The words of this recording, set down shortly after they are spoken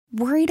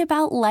Worried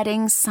about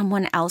letting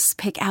someone else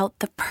pick out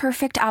the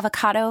perfect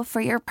avocado for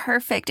your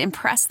perfect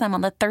impress them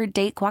on the third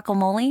date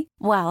guacamole?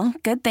 Well,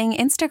 good thing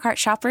Instacart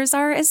shoppers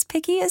are as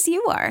picky as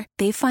you are.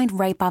 They find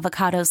ripe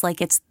avocados like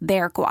it's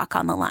their guac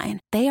on the line.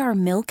 They are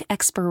milk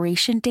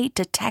expiration date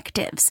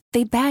detectives.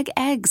 They bag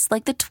eggs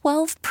like the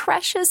 12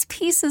 precious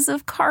pieces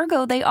of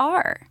cargo they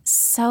are.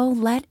 So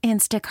let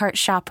Instacart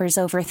shoppers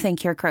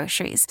overthink your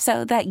groceries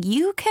so that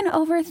you can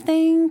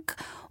overthink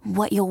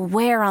what you'll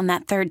wear on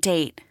that third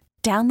date.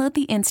 Download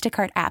the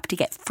Instacart app to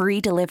get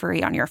free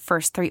delivery on your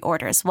first 3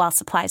 orders while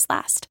supplies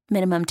last.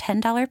 Minimum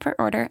 $10 per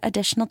order.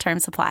 Additional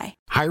terms apply.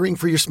 Hiring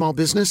for your small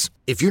business?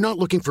 If you're not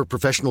looking for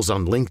professionals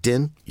on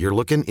LinkedIn, you're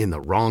looking in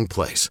the wrong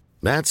place.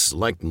 That's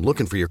like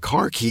looking for your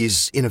car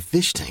keys in a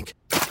fish tank.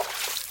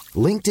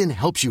 LinkedIn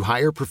helps you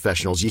hire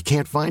professionals you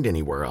can't find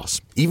anywhere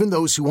else, even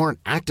those who aren't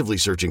actively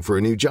searching for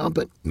a new job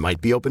but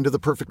might be open to the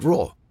perfect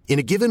role. In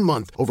a given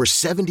month, over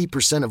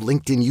 70% of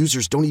LinkedIn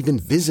users don't even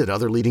visit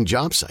other leading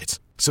job sites.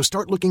 So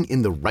start looking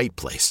in the right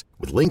place.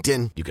 With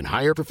LinkedIn, you can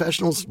hire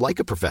professionals like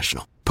a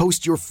professional.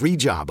 Post your free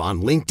job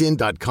on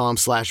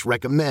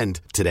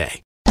linkedin.com/recommend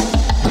today.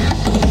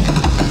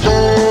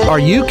 Are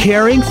you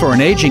caring for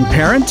an aging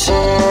parent?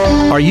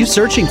 Are you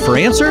searching for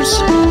answers?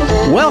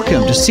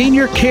 Welcome to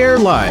Senior Care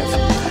Live,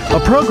 a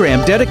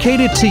program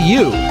dedicated to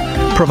you,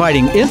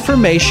 providing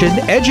information,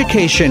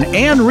 education,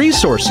 and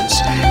resources,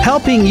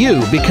 helping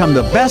you become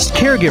the best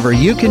caregiver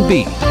you can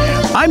be.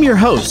 I'm your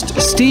host,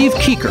 Steve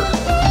Keeker.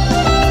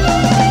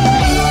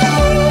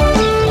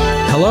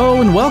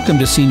 Hello and welcome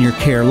to Senior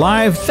Care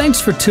Live.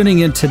 Thanks for tuning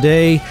in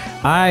today.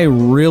 I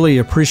really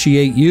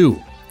appreciate you.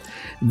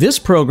 This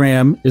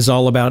program is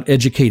all about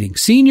educating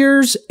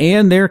seniors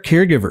and their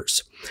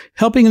caregivers,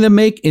 helping them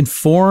make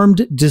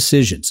informed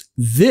decisions.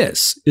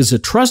 This is a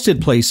trusted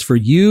place for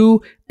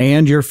you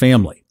and your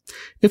family.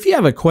 If you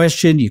have a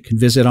question, you can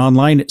visit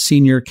online at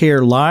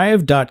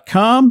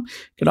seniorcarelive.com. You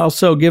can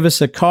also give us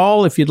a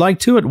call if you'd like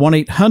to at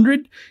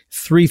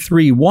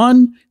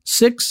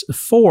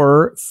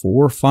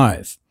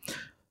 1-800-331-6445.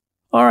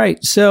 All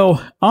right, so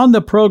on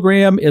the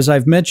program, as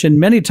I've mentioned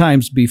many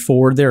times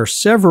before, there are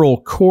several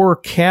core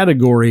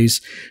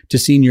categories to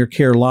Senior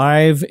Care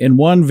Live, and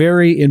one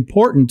very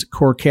important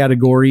core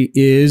category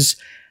is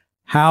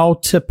how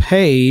to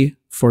pay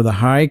for the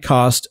high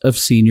cost of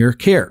senior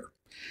care.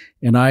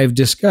 And I've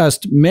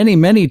discussed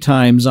many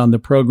times on the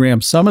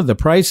program some of the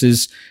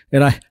prices,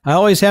 and I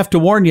always have to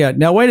warn you,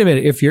 now wait a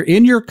minute, if you're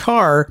in your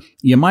car,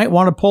 you might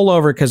want to pull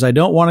over because I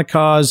don't want to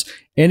cause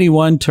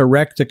anyone to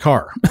wreck the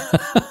car,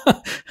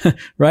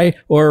 right?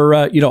 Or,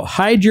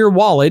 hide your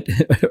wallet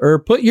or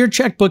put your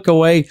checkbook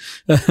away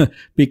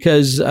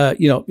because,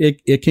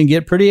 it can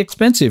get pretty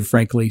expensive,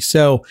 frankly.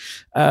 So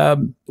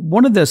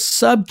one of the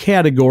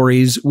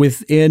subcategories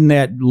within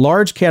that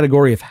large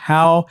category of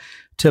how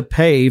to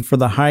pay for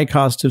the high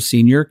cost of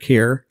senior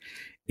care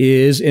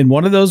is, in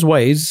one of those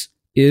ways,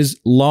 is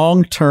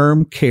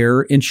long-term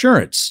care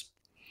insurance.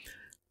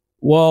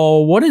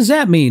 Well, what does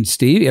that mean,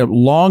 Steve?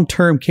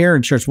 Long-term care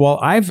insurance. Well,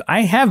 I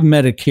have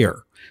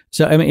Medicare.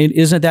 So,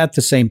 isn't that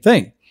the same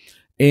thing?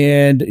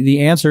 And the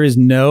answer is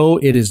no,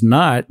 it is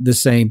not the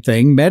same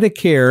thing.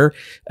 Medicare,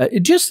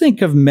 just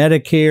think of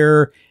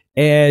Medicare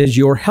as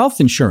your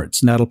health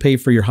insurance, and that'll pay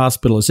for your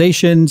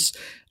hospitalizations,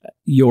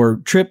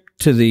 your trip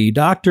to the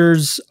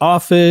doctor's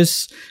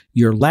office,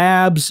 your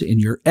labs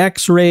and your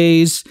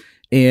x-rays,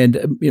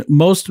 and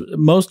most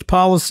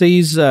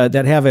policies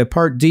that have a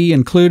Part D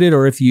included,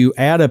 or if you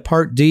add a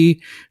Part D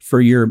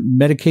for your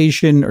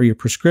medication or your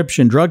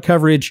prescription drug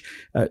coverage,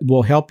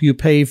 will help you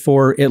pay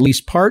for at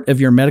least part of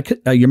your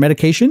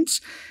medications.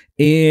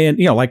 And,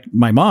 like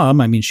my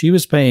mom, she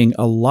was paying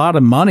a lot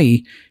of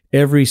money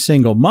every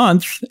single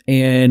month,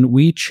 and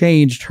we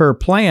changed her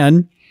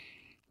plan.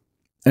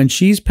 And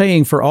she's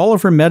paying for all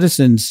of her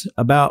medicines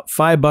about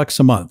 $5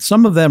 a month.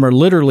 Some of them are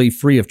literally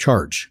free of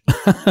charge.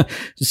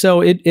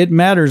 So it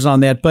matters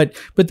on that. But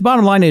the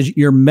bottom line is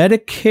your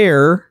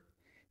Medicare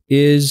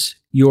is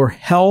your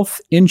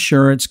health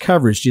insurance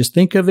coverage. Just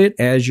think of it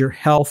as your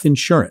health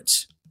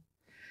insurance.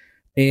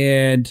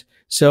 And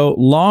so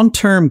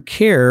long-term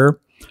care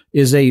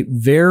is a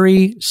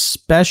very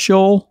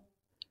special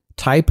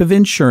type of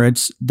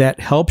insurance that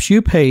helps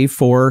you pay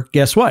for,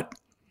 guess what?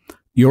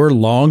 Your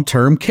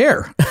long-term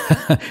care.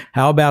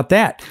 How about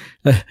that?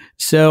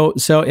 So,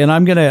 and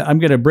I'm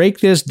gonna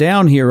break this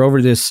down here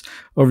over this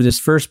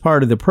first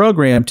part of the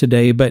program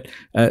today. But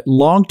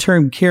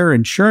long-term care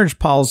insurance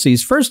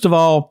policies. First of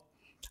all,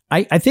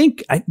 I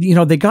think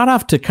they got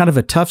off to kind of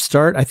a tough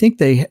start. I think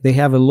they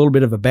have a little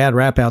bit of a bad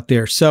rap out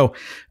there. So,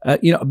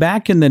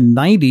 back in the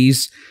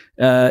 90s,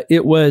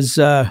 it was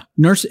a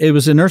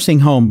nursing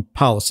home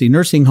policy,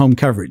 nursing home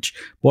coverage.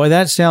 Boy,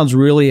 that sounds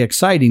really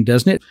exciting,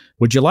 doesn't it?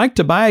 Would you like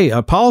to buy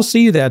a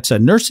policy that's a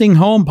nursing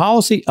home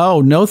policy?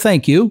 Oh, no,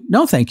 thank you.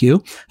 No, thank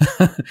you.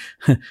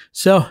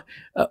 So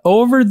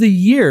over the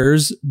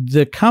years,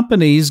 the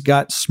companies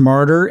got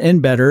smarter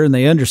and better, and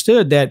they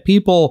understood that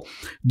people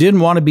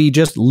didn't want to be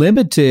just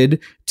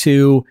limited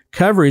to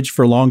coverage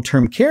for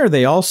long-term care.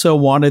 They also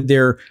wanted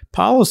their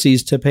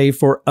policies to pay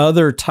for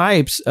other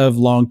types of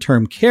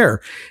long-term care.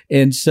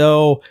 And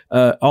so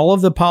all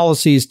of the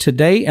policies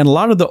today, and a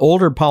lot of the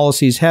older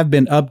policies have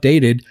been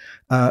updated,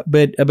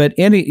 but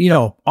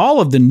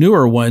all of the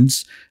newer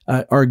ones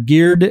are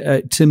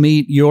geared to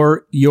meet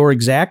your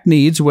exact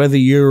needs, whether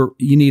you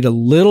need a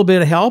little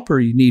bit of help or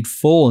you need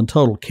full and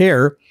total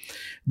care.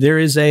 There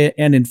is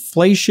an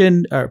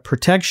inflation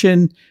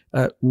protection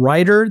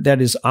rider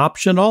that is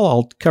optional.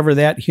 I'll cover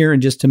that here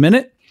in just a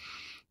minute.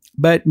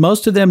 But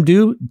most of them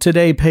do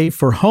today pay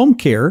for home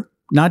care,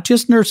 not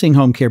just nursing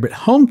home care, but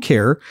home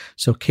care.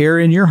 So care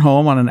in your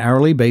home on an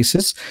hourly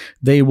basis.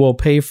 They will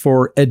pay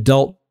for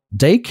adult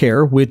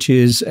daycare, which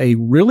is a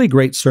really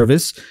great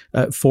service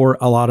for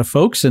a lot of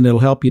folks, and it'll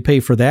help you pay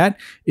for that.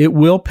 It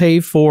will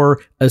pay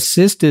for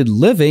assisted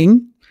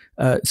living.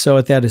 So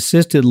at that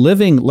assisted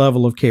living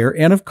level of care.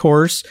 And of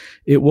course,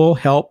 it will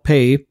help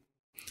pay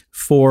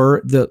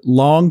for the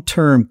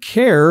long-term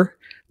care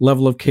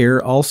level of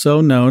care, also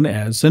known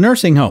as a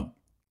nursing home.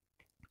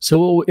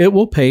 So it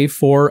will pay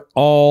for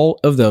all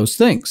of those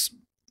things.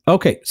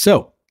 Okay,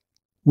 so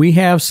we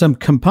have some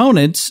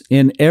components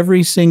in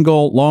every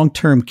single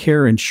long-term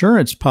care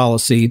insurance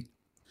policy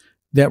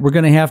that we're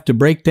going to have to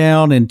break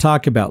down and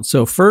talk about.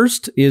 So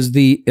first is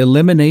the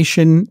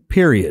elimination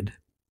period.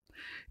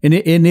 And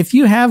if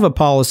you have a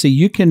policy,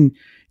 you can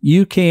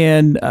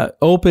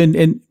open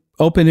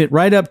it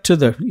right up to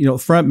the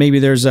front. Maybe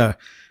there's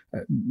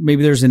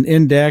an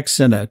index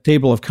and a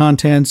table of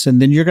contents,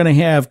 and then you're going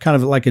to have kind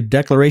of like a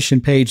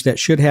declaration page that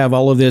should have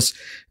all of this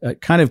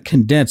kind of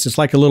condensed. It's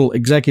like a little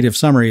executive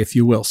summary, if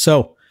you will.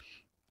 So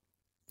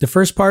the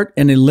first part,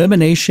 an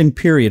elimination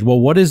period. Well,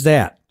 what is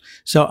that?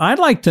 So I'd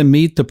like to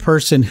meet the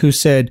person who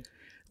said,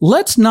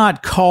 let's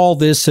not call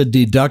this a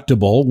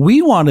deductible.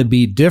 We want to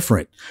be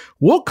different.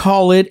 We'll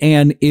call it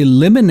an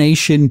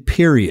elimination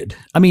period.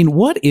 I mean,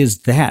 what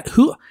is that?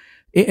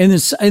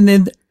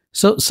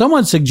 So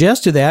someone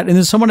suggested that, and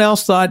then someone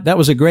else thought that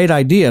was a great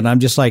idea. And I'm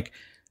just like,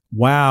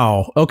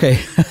 wow, okay.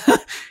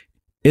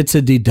 It's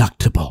a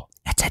deductible.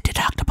 It's a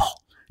deductible.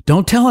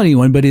 Don't tell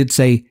anyone, but it's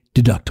a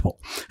deductible.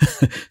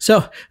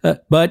 So,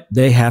 but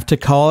they have to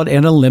call it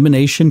an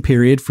elimination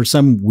period for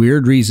some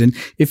weird reason.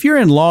 If you're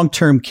in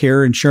long-term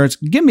care insurance,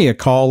 give me a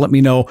call. Let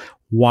me know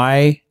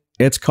why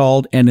it's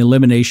called an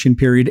elimination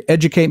period.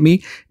 Educate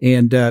me,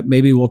 and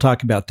maybe we'll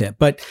talk about that.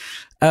 But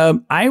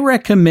I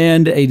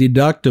recommend a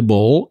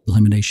deductible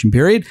elimination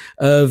period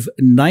of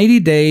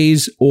 90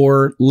 days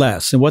or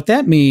less. And what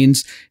that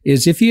means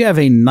is if you have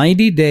a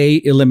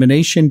 90-day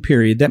elimination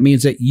period, that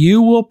means that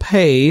you will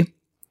pay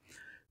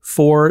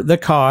for the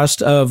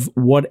cost of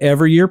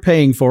whatever you're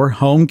paying for,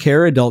 home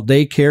care, adult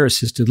daycare,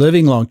 assisted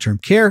living, long-term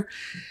care.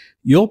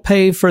 You'll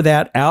pay for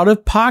that out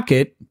of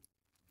pocket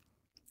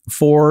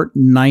for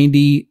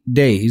 90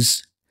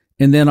 days.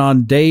 And then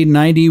on day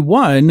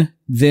 91,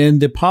 then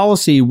the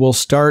policy will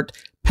start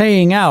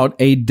paying out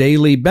a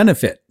daily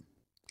benefit.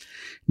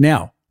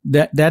 Now,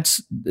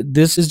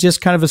 this is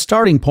just kind of a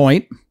starting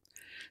point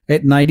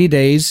at 90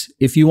 days.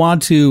 If you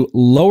want to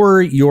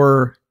lower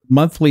your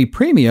monthly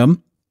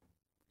premium,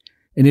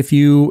 and if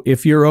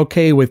you're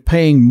okay with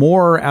paying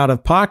more out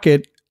of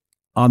pocket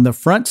on the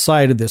front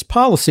side of this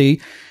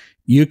policy,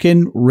 you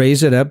can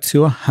raise it up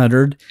to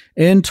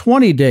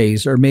 120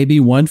 days, or maybe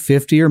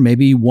 150, or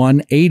maybe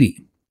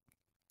 180.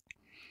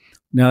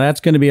 Now,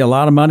 that's going to be a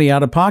lot of money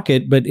out of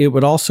pocket, but it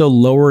would also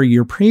lower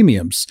your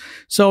premiums.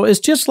 So it's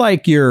just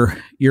like your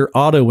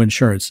auto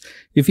insurance.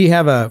 If you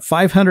have a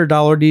 $500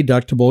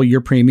 deductible,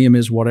 your premium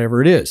is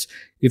whatever it is.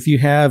 If you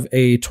have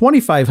a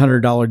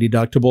 $2,500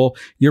 deductible,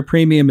 your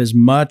premium is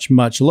much,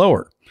 much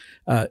lower.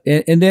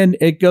 And then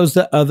it goes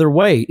the other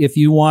way. If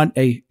you want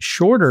a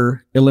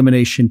shorter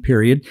elimination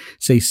period,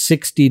 say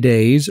 60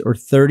 days or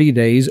 30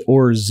 days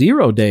or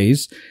 0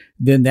 days,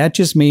 then that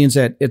just means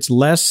that it's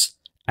less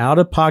out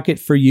of pocket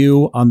for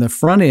you on the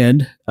front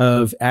end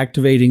of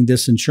activating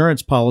this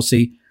insurance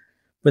policy,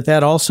 but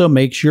that also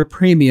makes your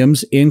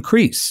premiums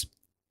increase.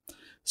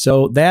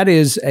 So that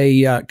is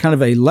a kind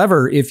of a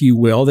lever, if you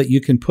will, that you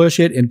can push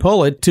it and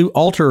pull it to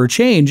alter or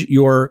change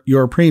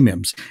your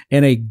premiums.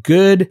 And a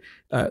good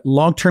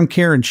long-term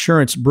care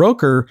insurance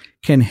broker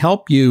can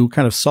help you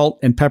kind of salt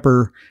and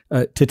pepper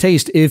to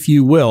taste, if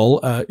you will,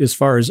 as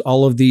far as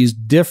all of these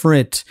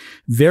different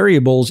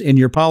variables in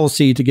your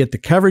policy to get the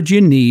coverage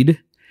you need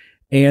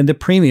and the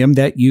premium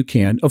that you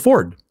can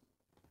afford.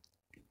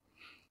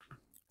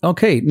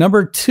 Okay,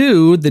 number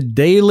 2, the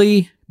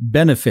daily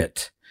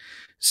benefit.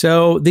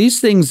 So these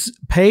things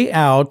pay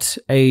out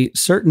a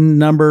certain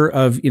number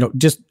of,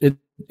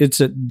 it's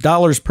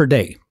 $dollars per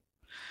day.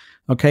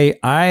 Okay,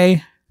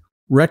 I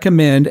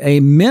recommend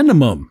a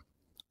minimum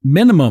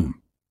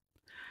minimum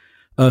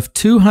of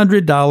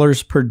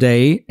 $200 per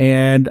day.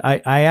 And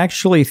I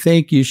actually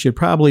think you should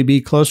probably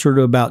be closer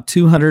to about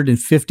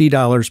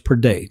 $250 per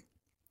day.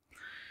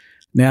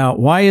 Now,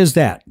 why is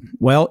that?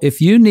 Well,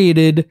 if you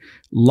needed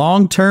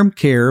long-term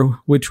care,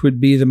 which would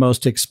be the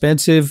most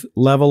expensive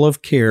level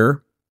of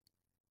care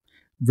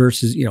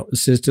versus,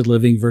 assisted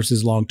living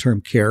versus long-term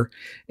care,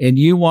 and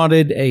you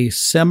wanted a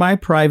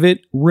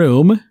semi-private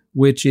room,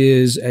 which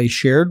is a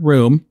shared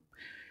room,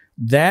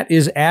 that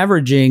is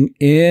averaging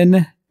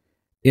in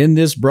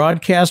this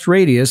broadcast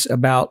radius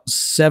about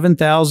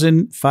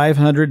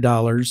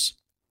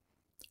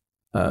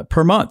 $7,500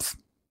 per month,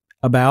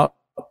 about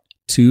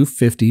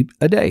 $250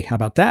 a day. How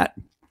about that?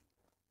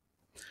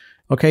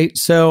 Okay,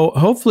 so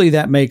hopefully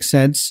that makes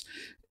sense.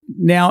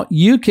 Now,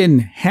 you can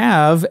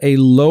have a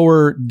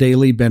lower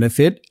daily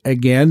benefit.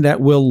 Again, that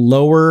will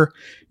lower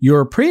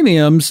your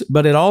premiums,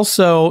 but it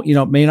also,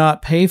 may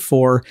not pay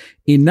for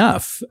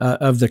enough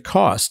of the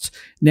cost.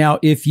 Now,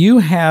 if you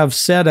have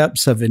set up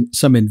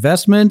some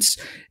investments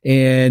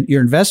and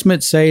your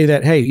investments say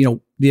that, hey,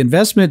 the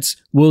investments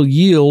will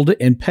yield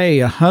and pay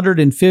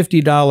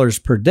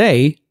 $150 per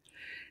day,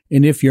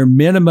 and if your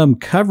minimum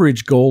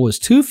coverage goal is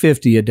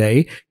 $250 a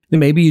day, then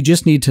maybe you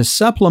just need to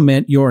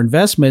supplement your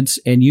investments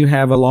and you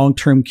have a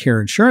long-term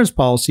care insurance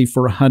policy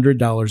for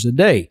 $100 a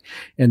day.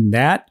 And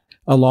that,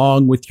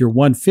 along with your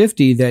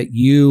 $150 that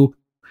you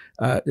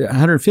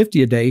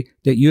 $150 a day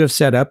that you have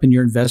set up and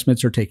your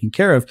investments are taken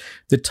care of,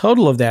 the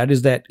total of that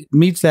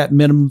meets that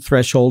minimum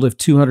threshold of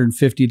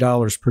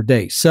 $250 per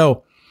day.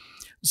 So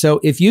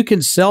if you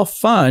can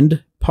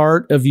self-fund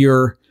part of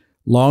your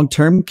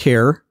long-term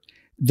care,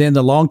 then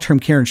the long-term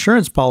care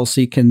insurance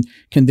policy can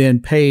then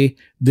pay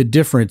the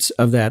difference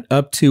of that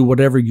up to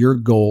whatever your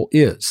goal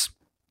is.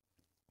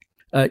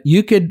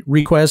 You could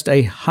request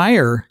a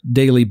higher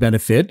daily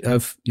benefit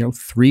of,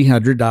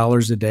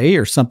 $300 a day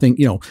or something,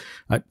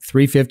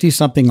 $350,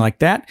 something like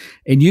that.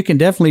 And you can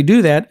definitely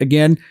do that.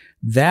 Again,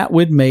 that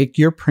would make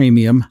your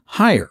premium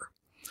higher.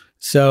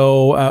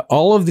 So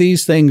all of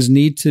these things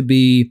need to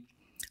be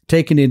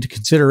taken into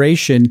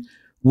consideration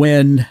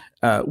when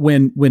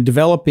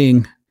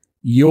developing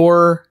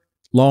your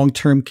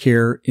long-term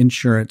care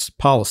insurance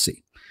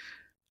policy.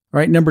 All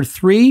right, number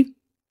 3,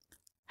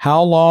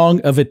 how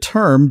long of a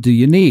term do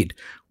you need?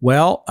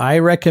 Well, I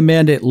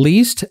recommend at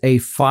least a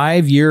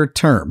 5-year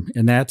term,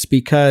 and that's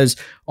because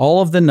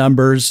all of the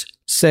numbers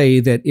say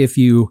that if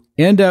you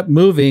end up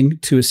moving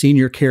to a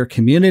senior care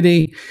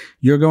community,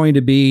 you're going to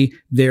be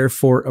there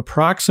for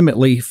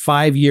approximately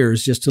 5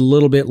 years, just a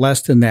little bit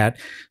less than that.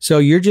 So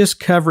you're just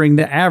covering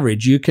the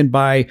average. You can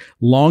buy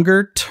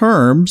longer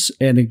terms,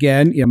 and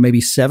again, maybe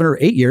 7 or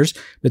 8 years,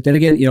 but then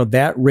again,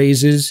 that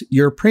raises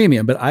your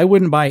premium. But I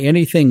wouldn't buy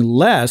anything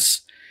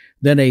less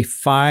than a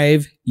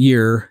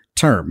 5-year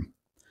term.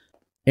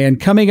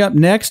 And coming up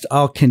next,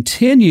 I'll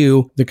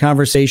continue the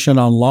conversation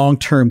on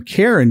long-term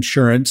care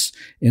insurance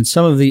and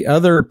some of the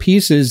other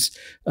pieces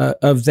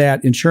of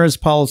that insurance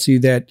policy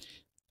that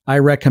I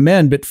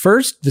recommend. But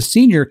first, the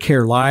Senior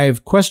Care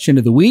Live question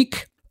of the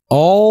week.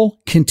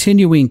 All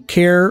continuing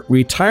care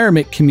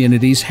retirement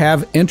communities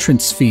have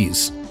entrance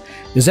fees.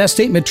 Is that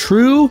statement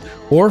true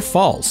or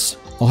false?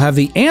 I'll have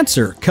the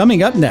answer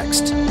coming up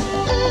next.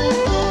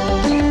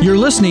 You're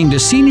listening to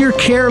Senior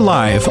Care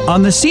Live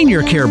on the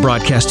Senior Care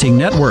Broadcasting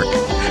Network.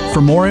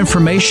 For more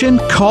information,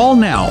 call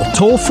now,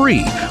 toll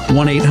free,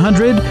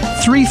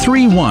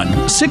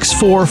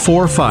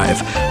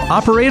 1-800-331-6445.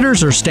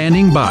 Operators are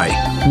standing by,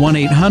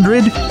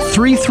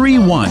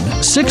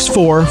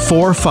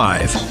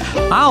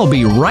 1-800-331-6445. I'll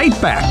be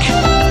right back.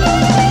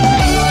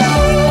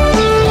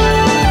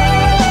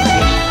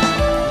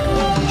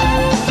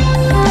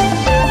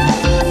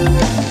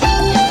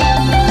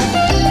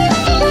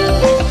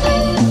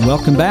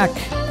 Welcome back.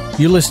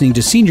 You're listening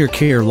to Senior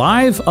Care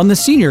Live on the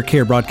Senior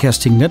Care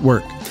Broadcasting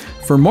Network.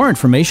 For more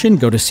information,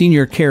 go to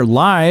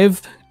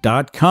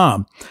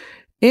seniorcarelive.com.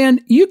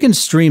 And you can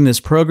stream this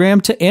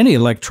program to any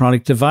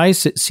electronic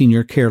device at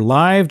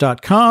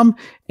seniorcarelive.com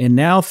and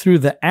now through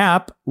the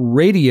app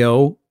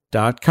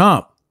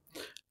radio.com. All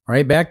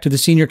right, back to the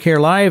Senior Care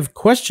Live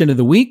question of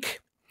the week.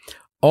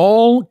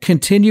 All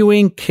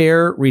continuing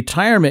care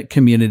retirement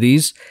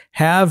communities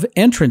have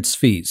entrance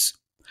fees.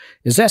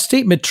 Is that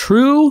statement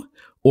true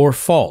or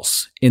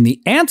false? And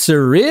the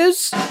answer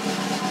is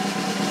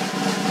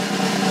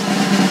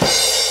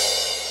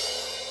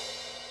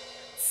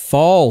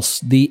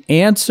false. The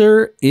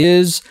answer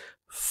is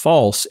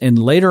false. And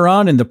later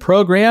on in the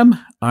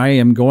program, I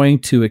am going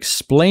to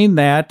explain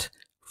that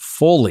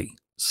fully.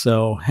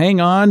 So hang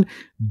on,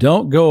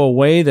 don't go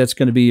away. That's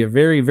going to be a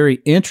very, very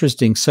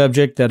interesting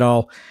subject that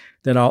I'll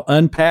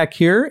unpack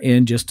here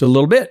in just a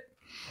little bit.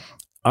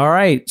 All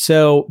right,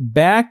 so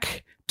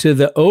back to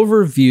the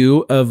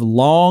overview of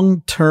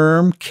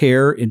long-term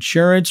care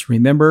insurance.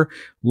 Remember,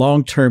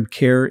 long-term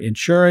care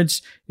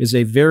insurance is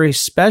a very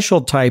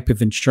special type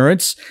of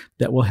insurance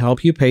that will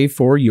help you pay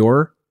for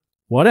your,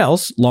 what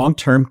else?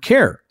 Long-term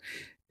care.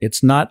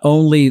 It's not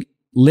only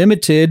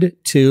limited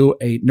to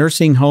a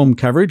nursing home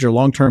coverage or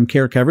long-term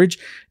care coverage.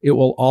 It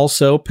will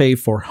also pay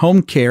for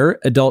home care,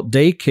 adult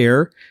day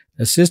care,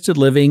 assisted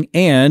living,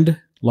 and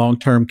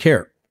long-term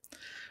care.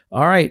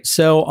 All right,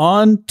 so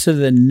on to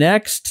the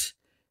next.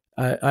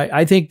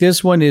 I think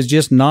this one is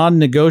just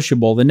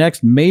non-negotiable. The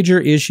next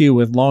major issue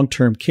with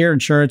long-term care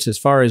insurance, as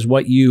far as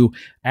what you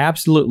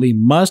absolutely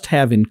must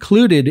have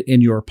included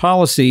in your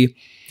policy,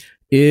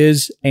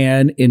 is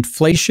an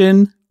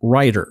inflation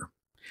rider.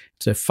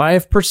 It's a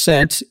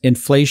 5%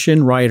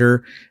 inflation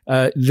rider.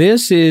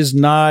 This is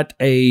not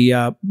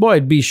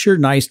it'd be sure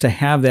nice to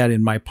have that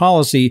in my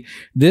policy.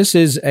 This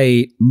is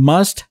a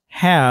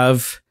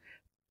must-have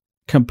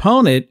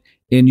component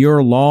in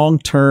your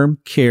long-term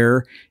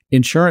care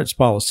insurance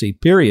policy,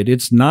 period.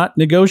 It's not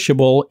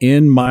negotiable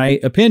in my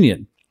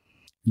opinion.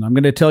 And I'm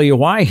going to tell you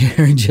why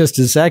here in just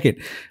a second.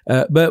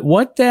 But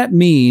what that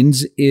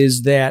means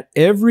is that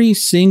every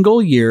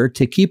single year,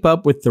 to keep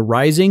up with the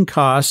rising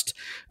cost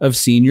of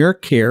senior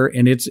care,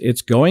 and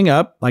it's going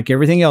up like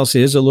everything else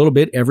is a little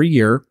bit every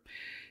year,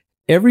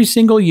 every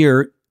single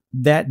year,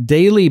 that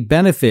daily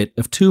benefit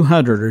of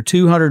 $200 or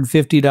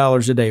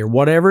 $250 a day or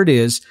whatever it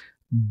is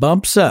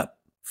bumps up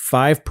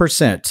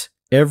 5%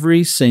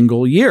 every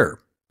single year.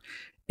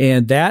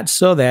 And that's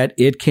so that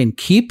it can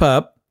keep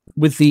up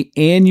with the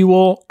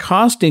annual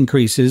cost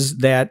increases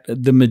that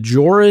the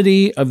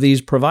majority of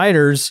these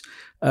providers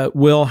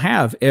will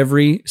have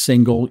every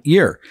single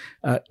year.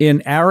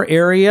 In our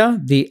area,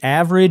 the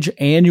average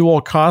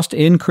annual cost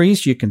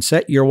increase, you can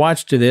set your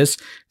watch to this,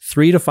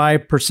 3 to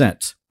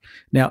 5%.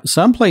 Now,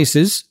 some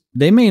places,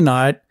 they may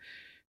not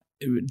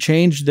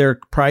change their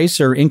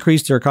price or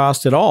increase their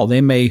cost at all.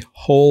 They may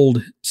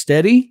hold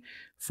steady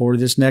for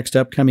this next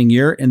upcoming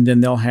year, and then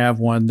they'll have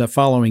one the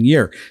following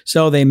year.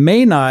 So they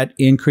may not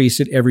increase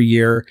it every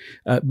year,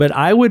 but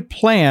I would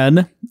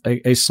plan,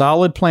 a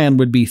solid plan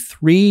would be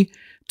 3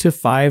 to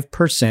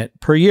 5%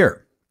 per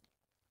year.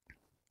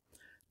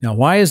 Now,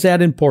 why is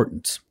that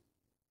important?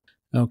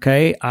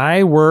 Okay,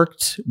 I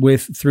worked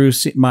through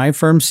my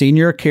firm,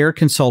 Senior Care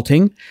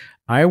Consulting.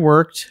 I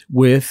worked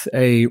with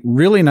a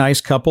really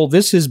nice couple.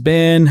 This has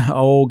been,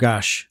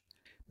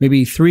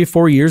 maybe 3 or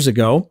 4 years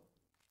ago.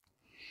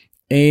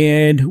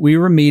 And we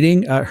were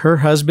meeting. Her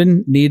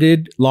husband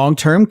needed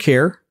long-term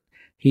care.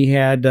 He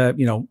had, a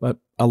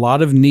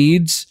lot of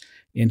needs,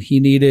 and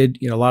he needed,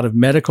 a lot of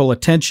medical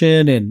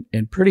attention and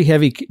pretty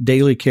heavy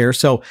daily care.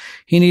 So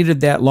he needed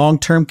that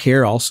long-term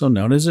care, also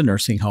known as a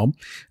nursing home.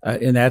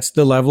 And that's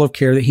the level of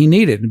care that he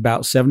needed,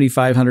 about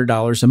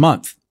 $7,500 a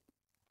month.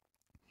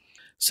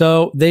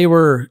 So they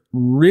were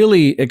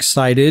really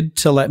excited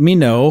to let me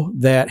know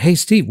that, hey,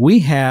 Steve, we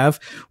have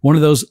one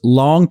of those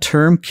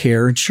long-term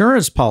care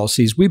insurance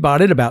policies. We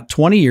bought it about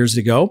 20 years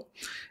ago.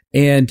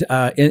 And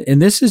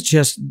this is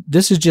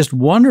just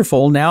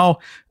wonderful. Now,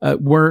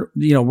 we're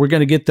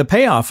going to get the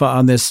payoff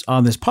on this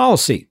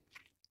policy.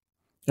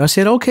 I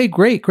said, okay,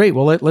 great.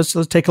 Well, let's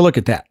take a look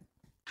at that.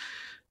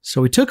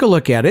 So we took a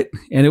look at it,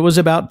 and it was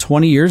about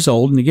 20 years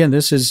old. And again,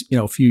 this is,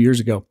 a few years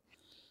ago.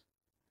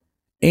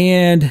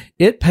 And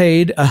it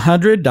paid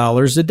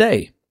 $100 a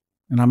day.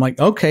 And I'm like,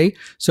 okay,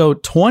 so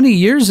 20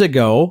 years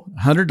ago,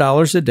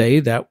 $100 a day,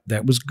 that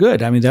was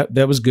good. I mean,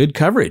 that was good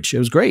coverage. It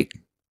was great.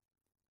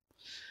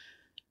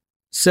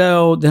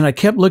 So then I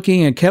kept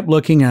looking, and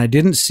I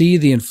didn't see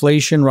the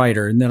inflation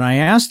rider. And then I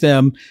asked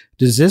them,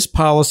 does this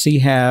policy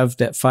have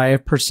that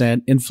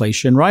 5%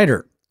 inflation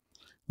rider?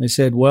 They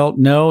said, well,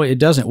 no, it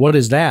doesn't. What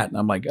is that? And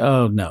I'm like,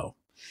 oh, no.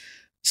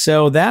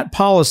 So that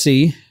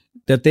policy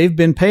that they've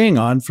been paying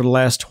on for the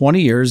last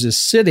 20 years is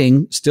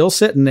still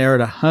sitting there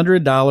at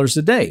 $100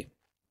 a day,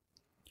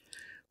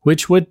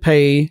 which would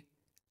pay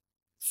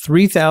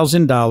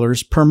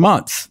 $3,000 per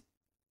month.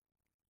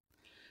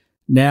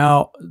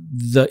 Now,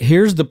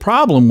 here's the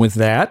problem with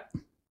that,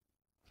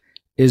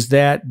 is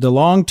that the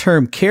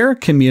long-term care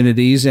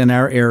communities in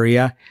our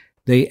area,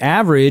 they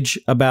average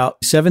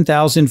about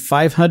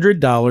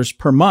 $7,500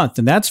 per month,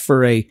 and that's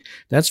for a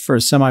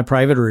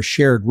semi-private or a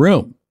shared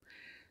room.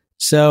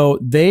 So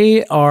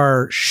they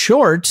are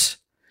short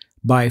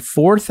by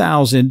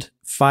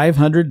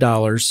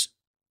 $4,500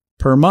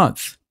 per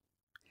month.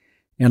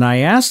 And I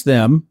asked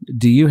them,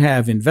 do you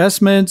have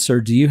investments,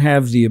 or do you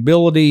have the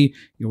ability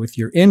with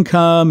your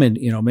income and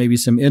maybe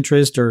some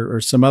interest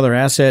or some other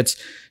assets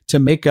to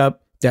make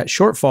up that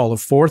shortfall of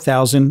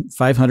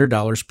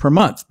 $4,500 per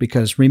month?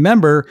 Because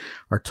remember,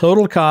 our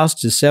total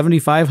cost is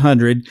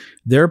 $7,500.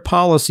 Their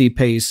policy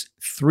pays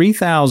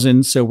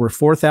 $3,000, so we're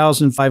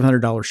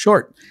 $4,500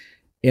 short.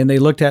 And they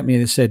looked at me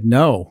and they said,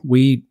 no,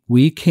 we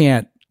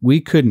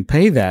couldn't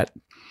pay that.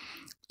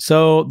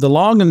 So the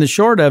long and the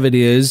short of it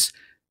is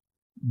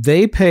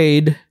they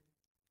paid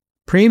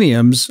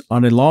premiums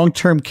on a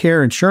long-term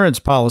care insurance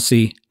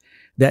policy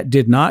that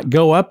did not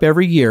go up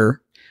every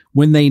year.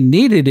 When they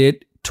needed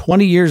it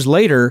 20 years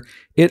later,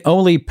 it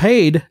only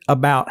paid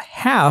about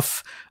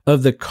half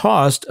of the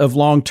cost of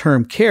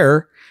long-term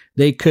care.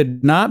 They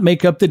could not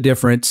make up the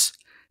difference.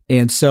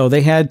 And so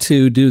they had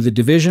to do the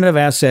division of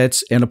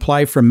assets and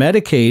apply for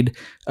Medicaid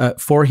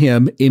for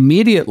him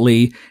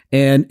immediately.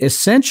 And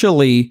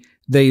essentially,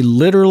 they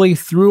literally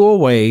threw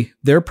away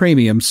their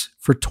premiums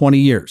for 20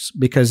 years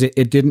because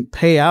it didn't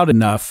pay out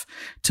enough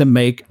to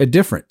make a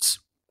difference.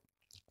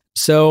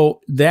 So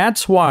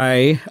that's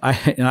why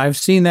I've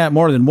seen that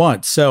more than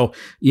once. So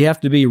you have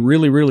to be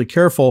really, really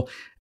careful.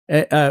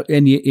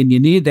 And you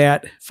need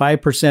that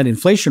 5%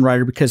 inflation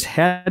rider, because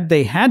had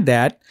they had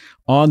that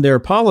on their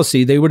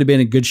policy, they would have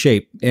been in good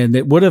shape, and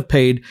it would have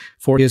paid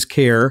for his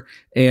care,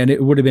 and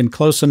it would have been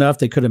close enough.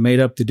 They could have made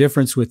up the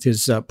difference with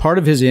his part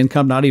of his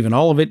income, not even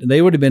all of it, and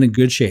they would have been in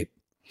good shape.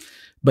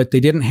 But they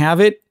didn't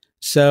have it,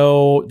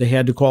 so they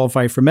had to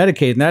qualify for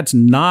Medicaid, and that's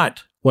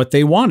not what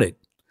they wanted.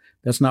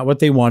 That's not what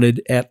they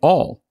wanted at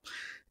all.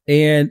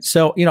 And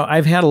so,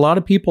 I've had a lot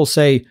of people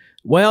say,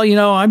 well,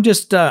 I'm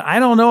just, I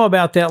don't know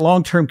about that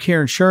long-term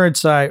care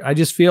insurance. I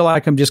just feel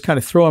like I'm just kind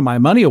of throwing my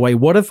money away.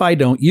 What if I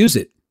don't use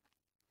it?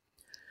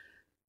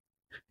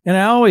 And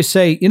I always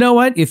say, you know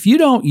what? If you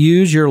don't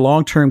use your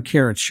long-term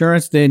care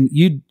insurance, then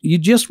you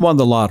just won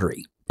the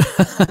lottery.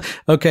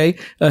 Okay.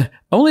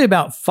 Only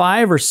about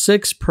 5 or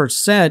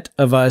 6%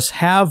 of us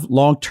have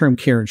long-term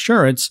care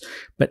insurance,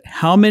 but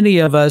how many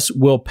of us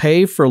will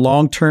pay for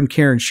long-term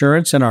care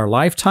insurance in our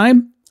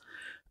lifetime?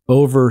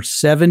 Over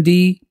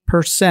 70%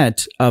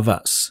 of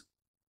us.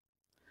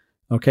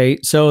 Okay.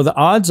 So the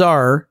odds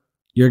are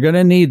you're going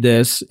to need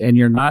this, and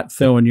you're not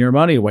throwing your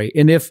money away.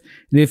 And if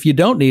you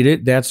don't need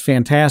it, that's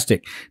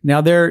fantastic.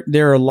 Now there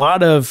are a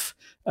lot of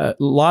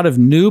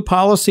new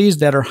policies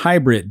that are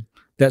hybrid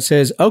that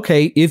says,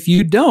 okay, if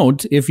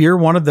you're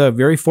one of the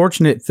very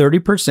fortunate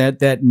 30%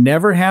 that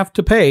never have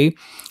to pay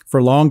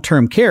for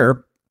long-term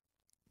care,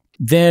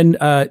 then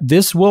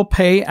this will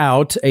pay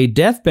out a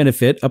death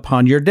benefit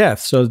upon your death.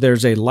 So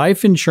there's a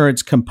life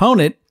insurance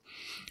component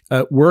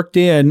worked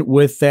in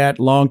with that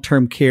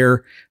long-term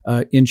care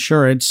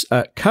insurance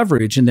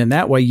coverage. And then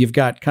that way you've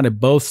got kind of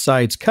both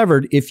sides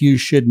covered if you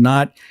should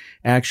not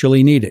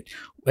actually need it.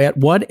 At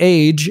what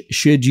age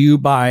should you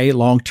buy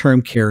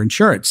long-term care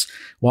insurance?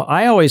 Well,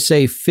 I always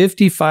say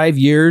 55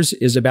 years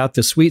is about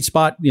the sweet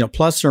spot,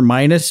 plus or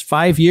minus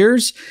 5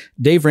 years.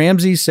 Dave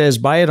Ramsey says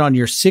buy it on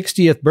your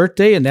 60th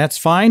birthday, and that's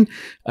fine.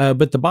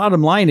 But the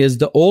bottom line is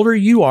the older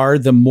you are,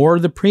 the more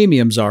the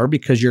premiums are,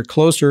 because you're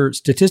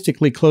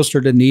statistically closer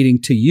to needing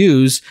to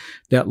use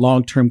that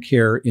long-term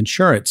care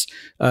insurance.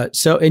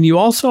 And you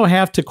also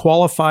have to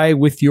qualify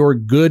with your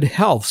good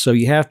health. So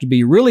you have to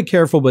be really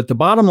careful. But the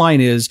bottom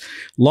line is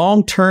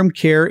long-term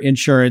care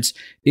insurance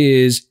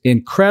is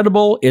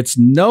incredible. It's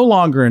no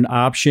longer an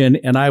option,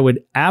 and I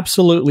would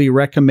absolutely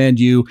recommend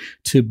you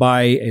to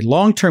buy a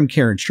long-term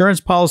care insurance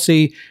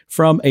policy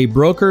from a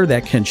broker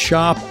that can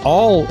shop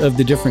all of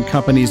the different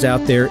companies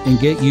out there and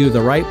get you the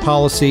right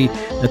policy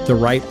at the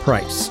right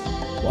price.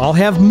 I'll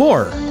have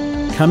more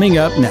coming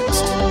up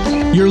next.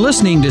 You're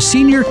listening to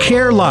Senior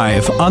Care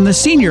Live on the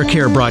Senior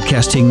Care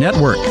Broadcasting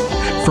Network.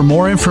 For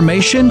more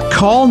information,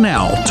 call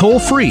now, toll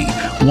free,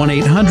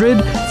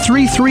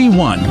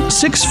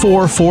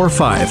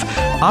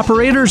 1-800-331-6445.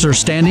 Operators are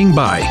standing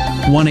by,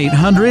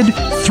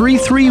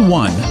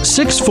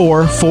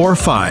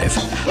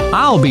 1-800-331-6445.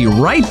 I'll be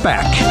right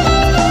back.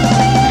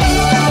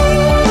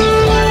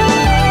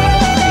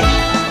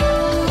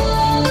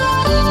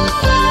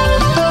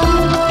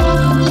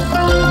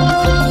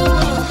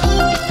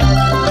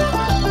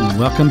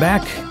 Welcome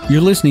back. You're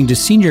listening to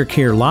Senior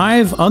Care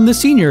Live on the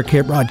Senior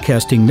Care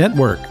Broadcasting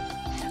Network.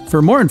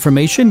 For more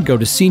information, go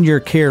to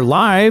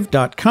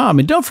seniorcarelive.com.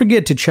 And don't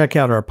forget to check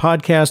out our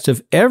podcast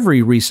of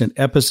every recent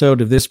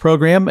episode of this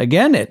program,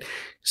 again, at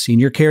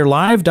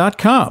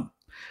seniorcarelive.com.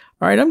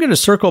 All right, I'm going to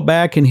circle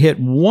back and hit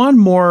one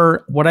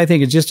more, what I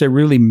think is just a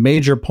really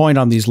major point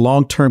on these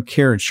long-term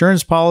care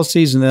insurance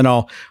policies, and then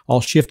I'll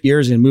shift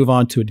gears and move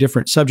on to a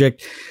different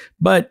subject.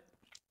 But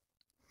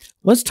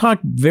let's talk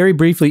very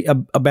briefly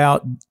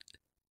about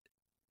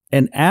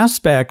an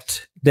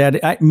aspect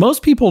that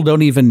most people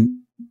don't even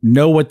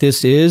know what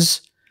this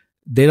is.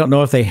 They don't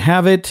know if they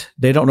have it.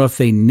 They don't know if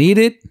they need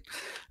it.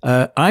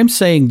 I'm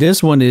saying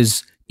this one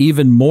is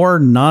even more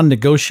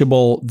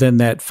non-negotiable than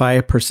that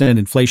 5%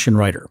 inflation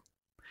rider.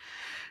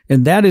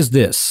 And that is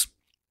this.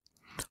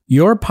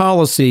 Your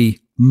policy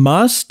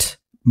must,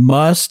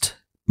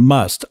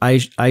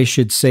 I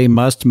should say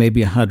must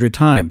maybe 100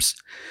 times,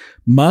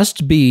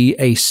 must be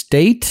a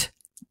state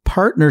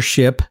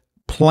partnership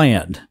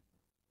plan.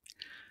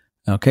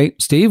 Okay,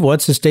 Steve,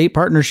 what's a state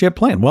partnership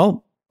plan?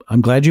 Well,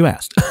 I'm glad you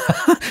asked.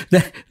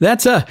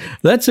 That's a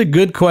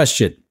good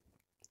question.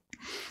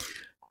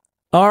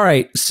 All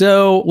right,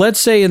 so let's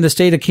say in the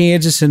state of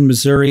Kansas and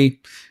Missouri,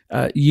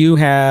 you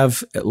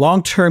have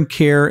long-term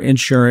care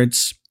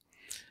insurance,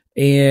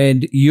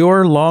 and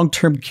your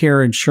long-term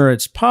care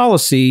insurance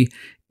policy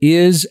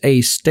is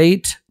a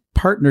state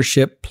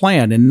partnership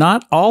plan, and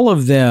not all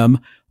of them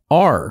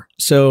are.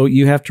 So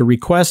you have to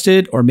request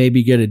it, or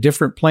maybe get a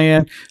different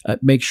plan.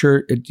 Make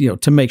sure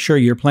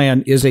your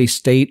plan is a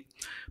state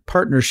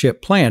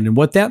partnership plan. And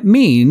what that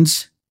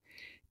means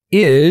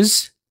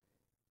is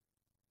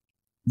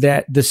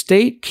that the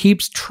state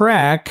keeps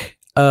track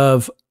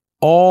of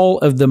all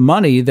of the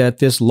money that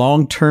this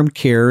long-term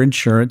care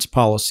insurance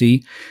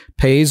policy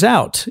pays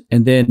out.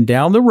 And then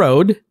down the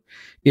road,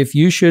 if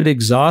you should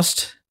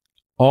exhaust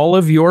all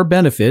of your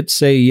benefits,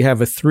 say you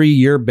have a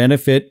 3-year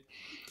benefit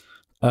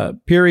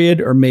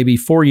period, or maybe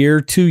 4-year,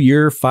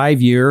 2-year,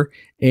 5-year,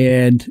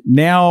 and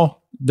now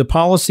the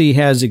policy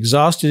has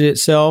exhausted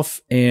itself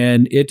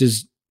and it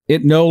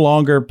no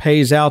longer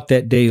pays out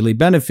that daily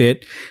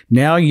benefit.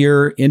 Now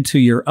you're into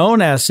your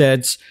own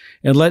assets,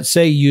 and let's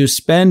say you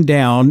spend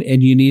down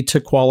and you need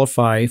to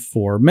qualify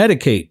for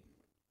Medicaid.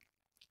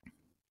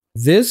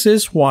 This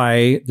is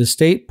why the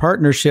state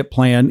partnership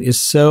plan is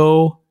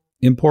so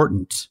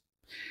important.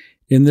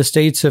 In the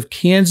states of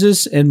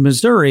Kansas and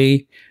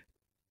Missouri,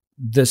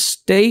 the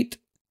state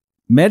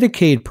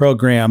Medicaid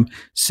program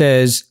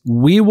says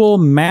we will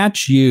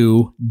match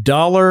you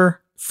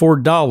dollar for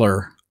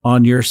dollar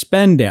on your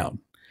spend down.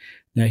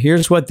 Now,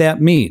 here's what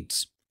that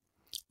means.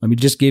 Let me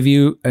just give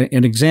you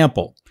an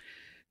example.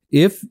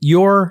 If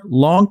your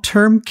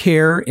long-term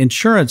care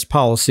insurance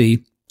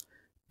policy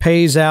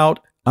pays out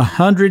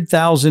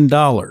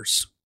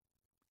 $100,000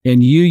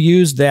 and you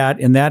use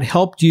that and that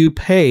helped you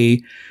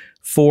pay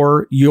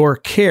for your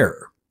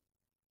care,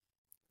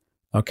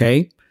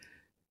 okay,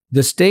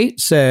 the state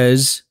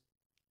says,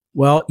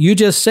 well, you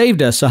just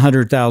saved us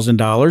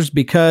 $100,000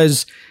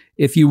 because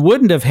if you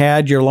wouldn't have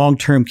had your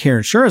long-term care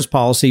insurance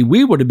policy,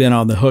 we would have been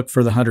on the hook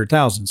for the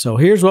 $100,000. So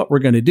here's what we're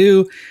going to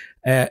do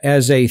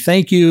as a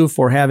thank you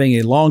for having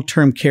a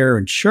long-term care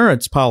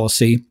insurance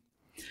policy.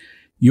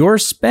 Your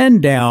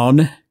spend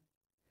down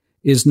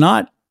is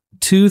not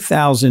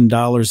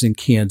 $2,000 in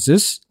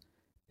Kansas.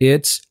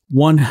 It's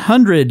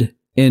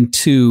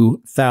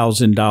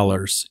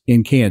 $102,000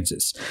 in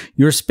Kansas.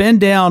 Your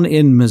spend down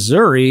in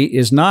Missouri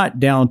is not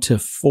down to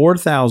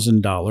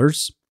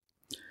 $4,000,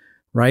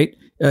 right?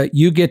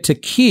 You get to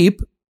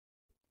keep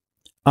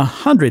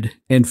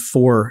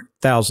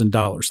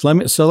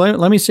 $104,000.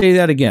 Let me say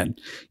that again.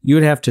 You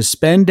would have to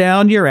spend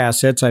down your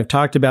assets. I've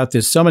talked about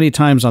this so many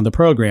times on the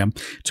program,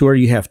 to where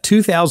you have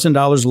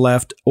 $2,000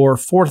 left or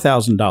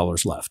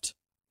 $4,000 left.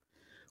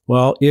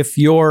 Well, if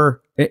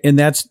you're, and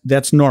that's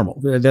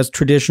normal. That's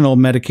traditional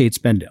Medicaid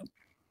spend down.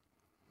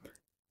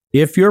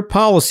 If your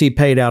policy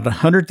paid out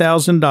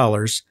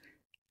 $100,000,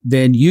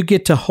 then you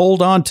get to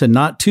hold on to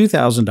not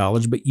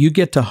 $2,000, but you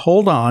get to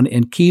hold on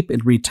and keep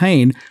and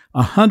retain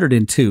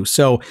 $102,000.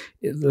 So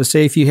let's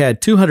say if you had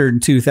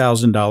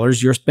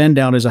 $202,000, your spend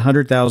down is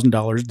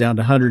 $100,000 down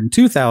to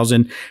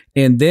 $102,000,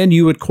 and then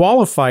you would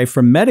qualify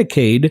for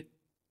Medicaid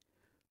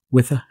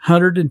with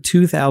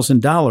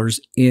 $102,000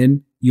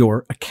 in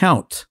your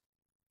account,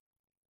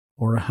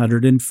 or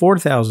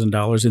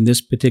 $104,000 in this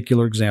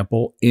particular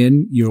example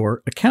in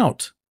your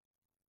account.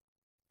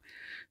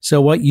 So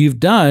what you've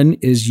done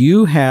is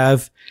you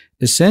have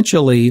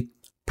essentially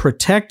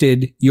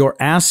protected your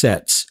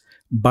assets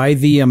by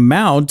the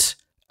amount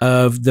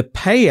of the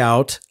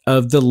payout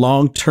of the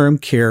long-term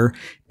care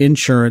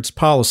insurance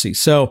policy.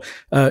 So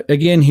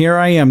again, here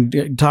I am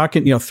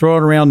talking,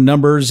 throwing around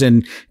numbers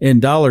and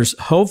dollars.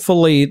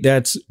 Hopefully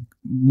that's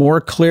more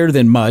clear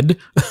than mud.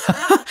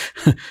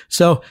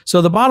 So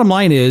the bottom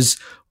line is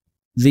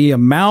the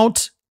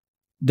amount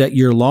that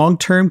your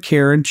long-term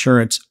care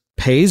insurance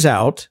pays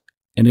out,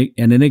 and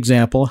an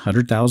example,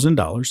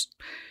 $100,000,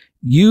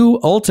 you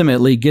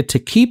ultimately get to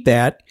keep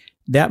that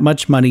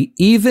much money,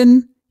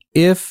 even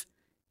if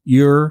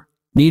you're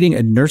needing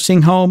a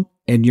nursing home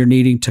and you're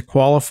needing to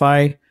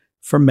qualify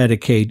for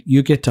Medicaid.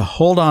 You get to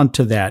hold on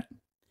to that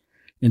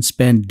and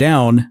spend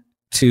down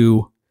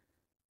to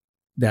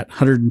that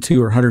 $102,000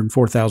 or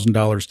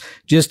 $104,000,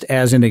 just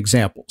as an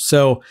example.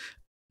 So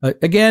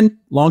again,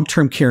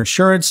 long-term care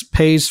insurance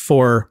pays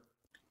for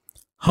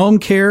home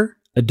care,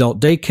 adult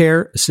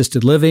daycare,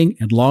 assisted living,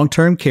 and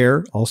long-term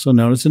care, also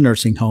known as a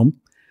nursing home.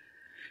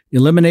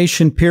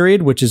 Elimination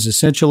period, which is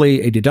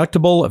essentially a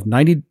deductible of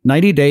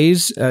 90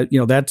 days.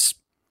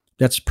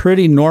 That's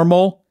pretty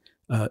normal.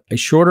 A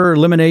shorter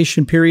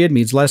elimination period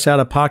means less out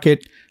of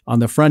pocket on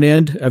the front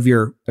end of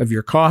your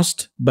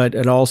cost, but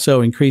it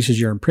also increases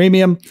your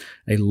premium.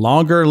 A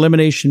longer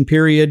elimination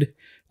period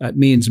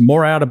means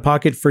more out of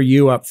pocket for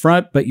you up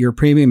front, but your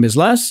premium is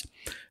less.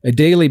 A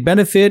daily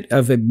benefit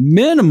of a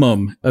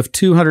minimum of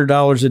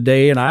 $200 a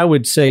day, and I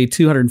would say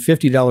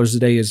 $250 a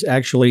day is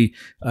actually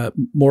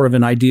more of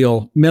an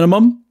ideal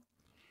minimum.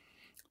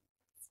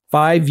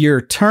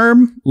 5-year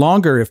term,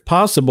 longer if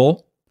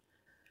possible.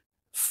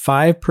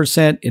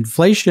 5%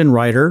 inflation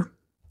rider,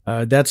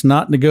 that's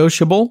not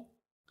negotiable,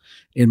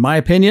 in my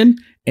opinion.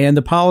 And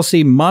the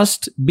policy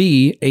must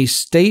be a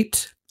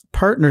state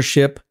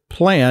partnership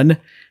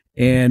plan.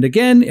 And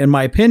again, in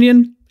my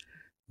opinion,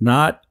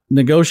 not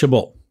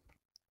negotiable.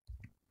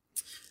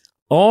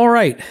 All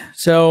right.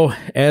 So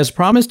as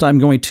promised, I'm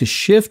going to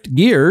shift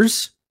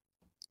gears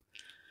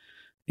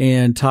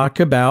and talk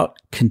about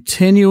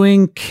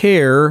continuing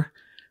care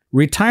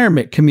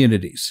retirement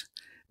communities.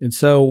 And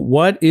so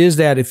what is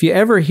that? If you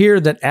ever hear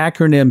that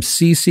acronym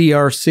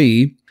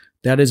CCRC,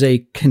 that is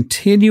a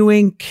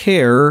continuing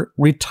care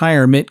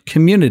retirement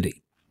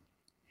community.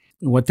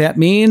 What that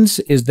means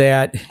is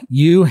that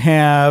you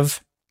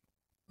have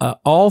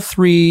all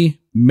three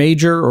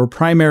major or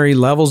primary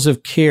levels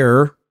of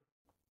care,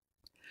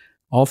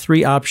 all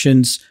three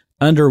options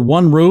under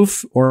one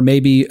roof, or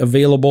maybe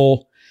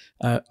available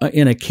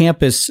in a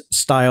campus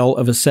style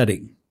of a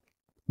setting,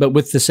 but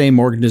with the same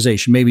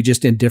organization, maybe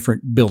just in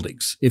different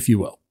buildings, if you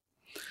will.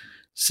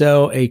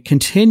 So a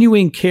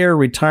continuing care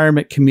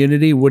retirement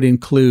community would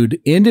include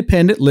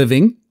independent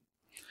living.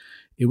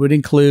 It would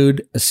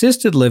include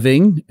assisted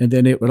living, and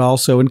then it would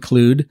also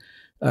include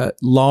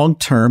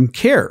long-term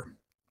care.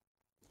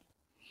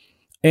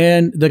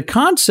 And the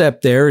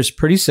concept there is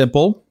pretty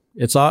simple.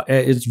 It's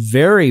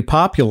very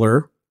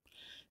popular,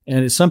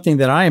 and it's something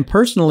that I am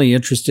personally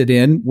interested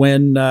in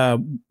when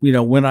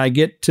I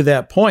get to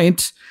that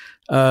point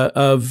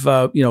of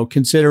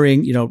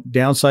considering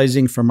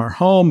downsizing from our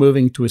home,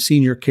 moving to a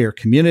senior care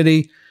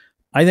community.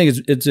 I think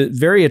it's a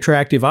very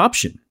attractive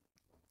option.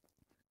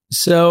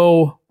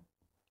 So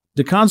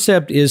the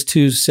concept is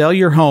to sell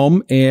your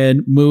home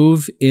and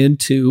move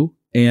into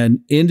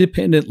an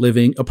independent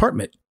living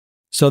apartment.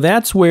 So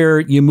that's where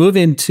you move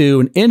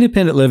into an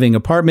independent living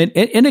apartment,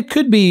 and it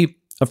could be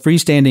a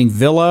freestanding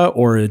villa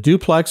or a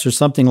duplex or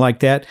something like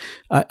that.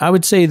 I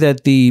would say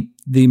that the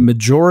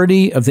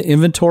majority of the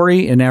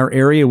inventory in our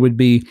area would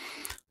be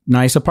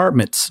nice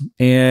apartments,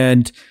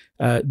 and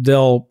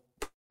they'll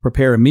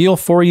prepare a meal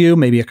for you,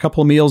 maybe a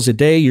couple of meals a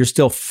day. You're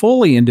still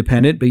fully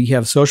independent, but you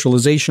have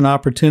socialization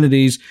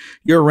opportunities.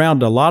 You're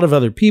around a lot of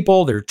other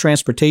people. There are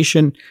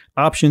transportation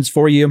options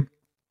for you.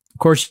 Of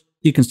course,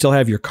 you can still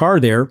have your car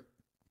there.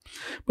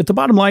 But the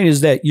bottom line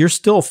is that you're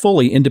still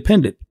fully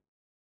independent.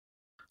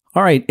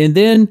 All right. And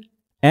then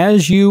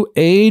as you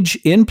age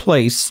in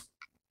place,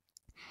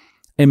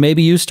 and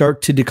maybe you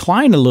start to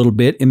decline a little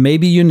bit, and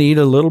maybe you need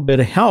a little bit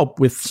of help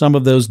with some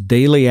of those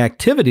daily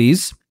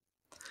activities,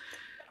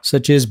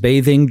 such as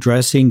bathing,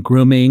 dressing,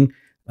 grooming,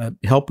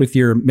 help with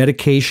your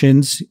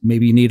medications.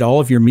 Maybe you need all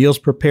of your meals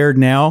prepared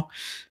now.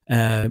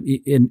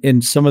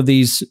 In some of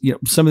these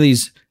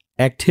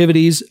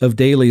activities of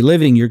daily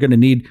living, you're going to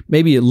need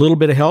maybe a little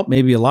bit of help,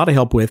 maybe a lot of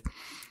help with.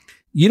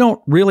 You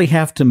don't really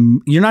have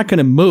to, you're not going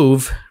to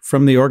move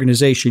from the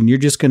organization. You're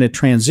just going to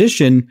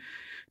transition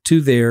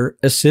to their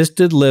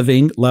assisted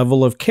living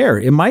level of care.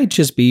 It might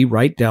just be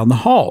right down the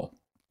hall,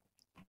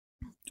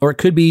 or it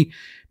could be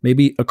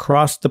maybe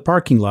across the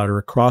parking lot or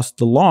across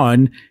the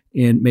lawn,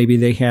 and maybe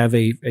they have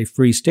a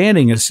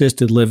freestanding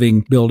assisted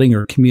living building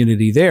or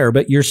community there,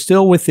 but you're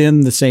still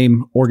within the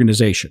same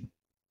organization.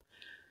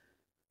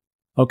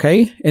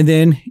 Okay, and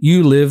then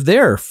you live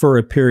there for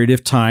a period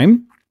of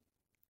time,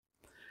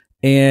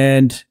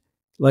 and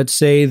let's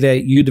say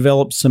that you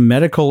develop some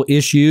medical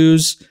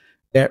issues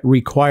that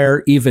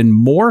require even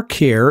more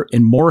care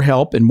and more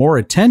help and more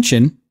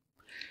attention.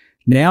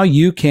 Now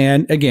you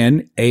can,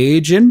 again,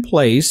 age in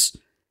place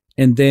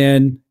and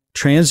then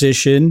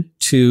transition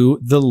to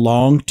the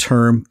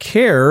long-term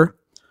care.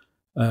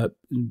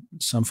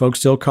 Some folks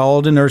still call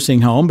it a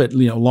nursing home, but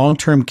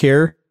long-term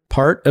care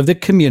part of the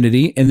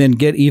community, and then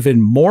get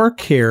even more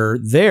care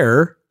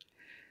there,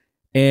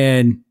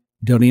 and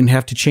don't even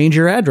have to change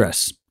your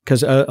address,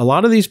 because a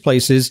lot of these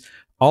places,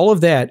 all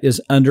of that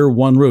is under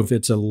one roof.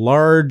 It's a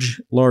large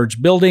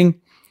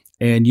building,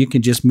 and you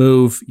can just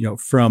move,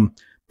 from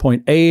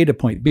point A to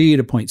point B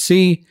to point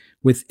C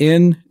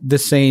within the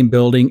same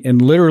building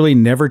and literally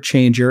never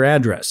change your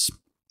address.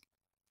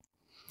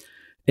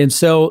 And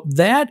so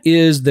that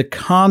is the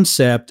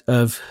concept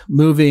of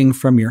moving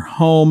from your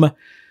home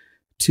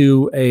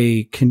to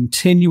a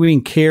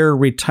continuing care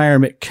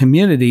retirement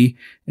community.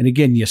 And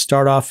again, you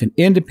start off in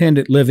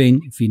independent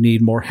living. If you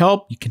need more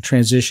help, you can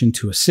transition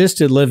to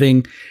assisted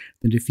living.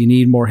 And if you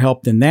need more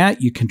help than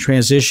that, you can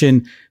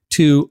transition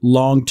to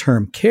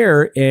long-term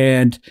care.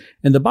 And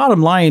the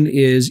bottom line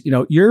is,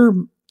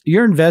 you're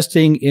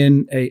investing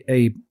in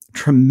a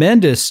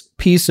tremendous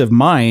peace of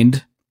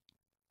mind,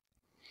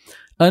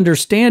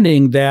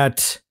 understanding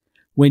that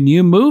when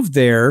you move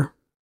there,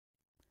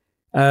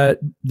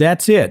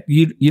 that's it.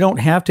 You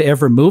don't have to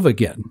ever move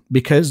again,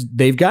 because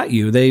they've got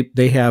you.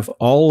 They have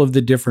all of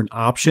the different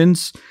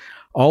options,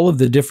 all of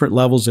the different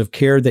levels of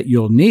care that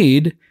you'll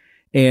need.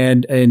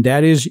 And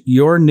that is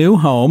your new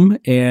home,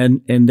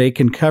 and they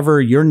can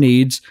cover your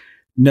needs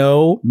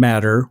no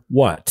matter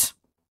what.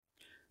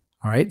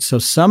 All right. So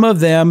some of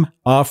them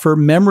offer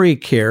memory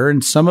care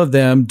and some of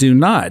them do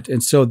not.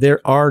 And so there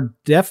are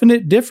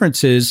definite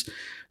differences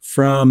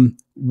from,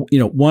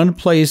 one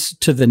place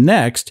to the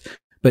next,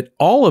 but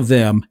all of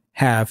them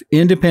have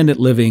independent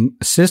living,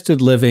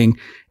 assisted living,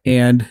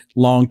 and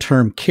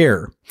long-term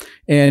care.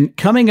 And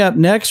coming up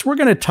next, we're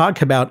going to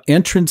talk about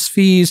entrance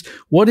fees.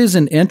 What is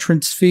an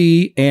entrance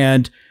fee?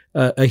 And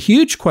a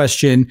huge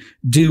question,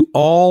 do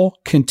all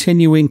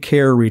continuing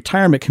care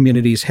retirement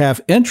communities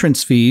have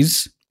entrance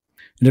fees?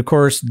 And of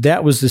course,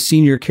 that was the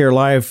Senior Care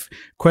Live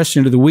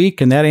question of the week,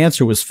 and that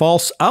answer was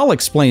false. I'll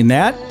explain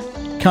that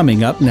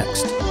coming up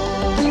next.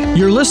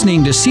 You're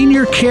listening to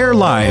Senior Care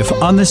Live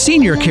on the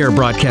Senior Care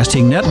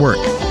Broadcasting Network.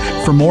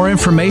 For more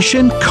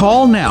information,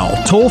 call now,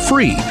 toll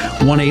free,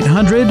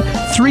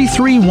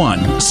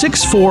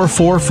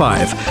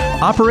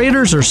 1-800-331-6445.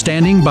 Operators are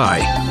standing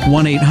by,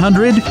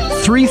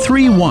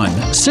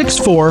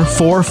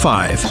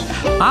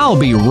 1-800-331-6445. I'll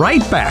be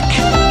right back.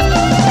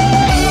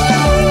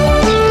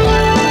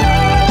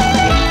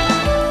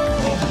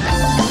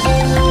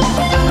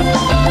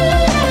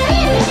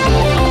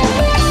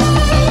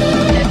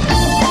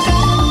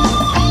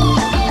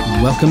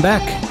 Welcome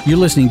back. You're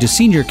listening to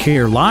Senior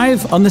Care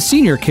Live on the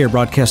Senior Care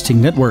Broadcasting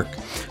Network.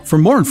 For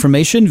more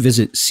information,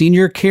 visit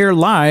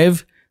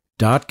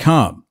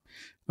seniorcarelive.com.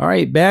 All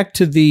right, back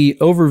to the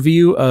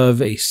overview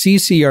of a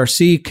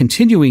CCRC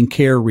continuing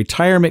care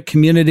retirement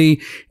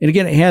community. And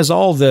again, it has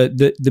all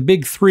the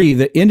big three,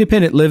 the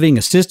independent living,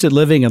 assisted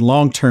living, and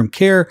long-term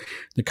care.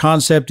 The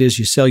concept is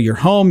you sell your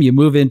home, you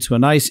move into a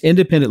nice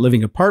independent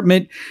living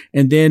apartment,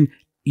 and then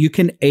you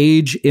can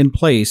age in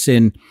place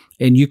and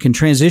you can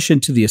transition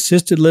to the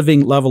assisted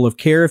living level of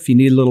care if you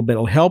need a little bit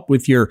of help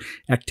with your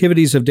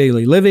activities of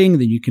daily living.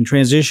 Then you can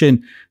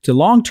transition to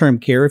long-term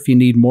care if you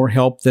need more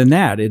help than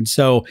that. And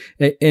so,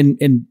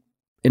 and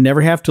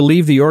never have to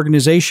leave the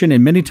organization.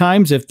 And many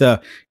times, if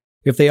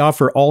they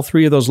offer all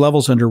three of those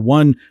levels under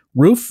one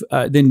roof,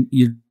 then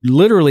you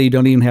literally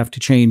don't even have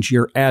to change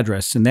your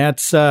address. And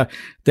that's a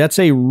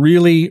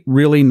really,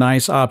 really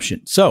nice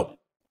option. So,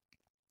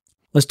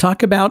 let's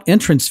talk about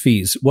entrance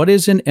fees. What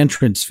is an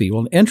entrance fee?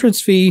 Well, an entrance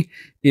fee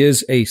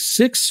is a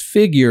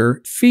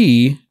six-figure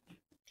fee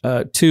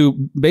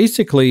to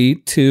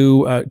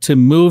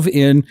move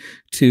in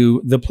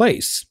to the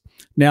place.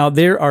 Now,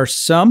 there are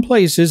some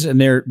places,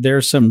 and there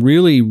are some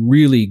really,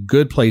 really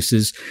good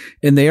places,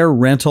 and they are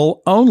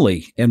rental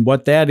only. And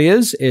what that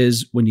is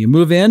when you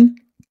move in,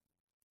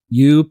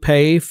 you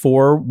pay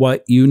for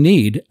what you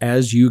need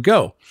as you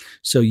go.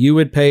 So you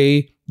would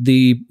pay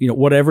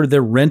whatever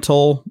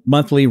the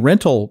monthly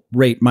rental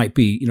rate might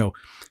be,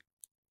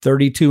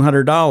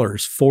 $3,200,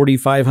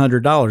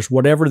 $4,500,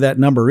 whatever that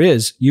number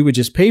is, you would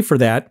just pay for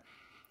that.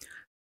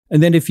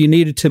 And then if you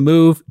needed to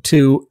move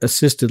to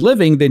assisted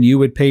living, then you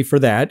would pay for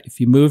that. If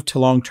you moved to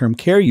long-term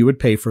care, you would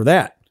pay for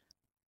that.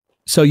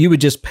 So you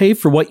would just pay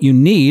for what you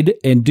need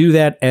and do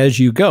that as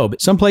you go. But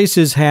some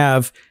places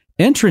have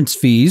entrance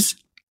fees,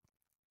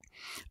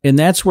 and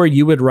that's where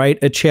you would write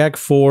a check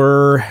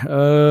for,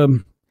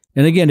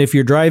 and again, if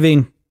you're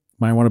driving,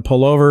 might want to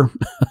pull over.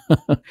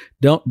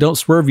 Don't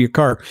swerve your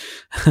car.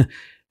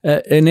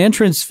 An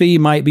entrance fee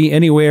might be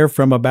anywhere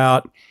from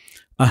about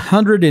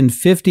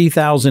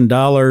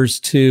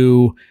 $150,000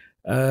 to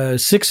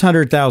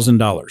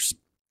 $600,000.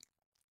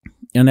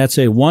 And that's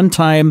a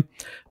one-time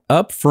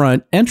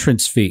upfront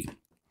entrance fee.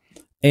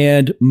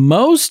 And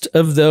most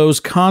of those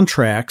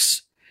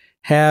contracts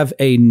have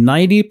a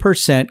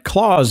 90%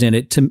 clause in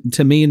it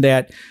to mean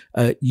that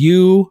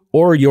you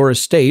or your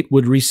estate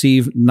would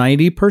receive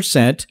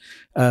 90%.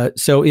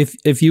 So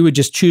if you would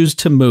just choose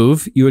to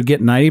move, you would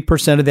get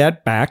 90% of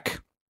that back.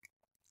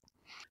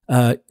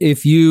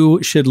 If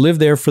you should live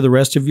there for the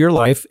rest of your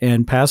life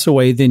and pass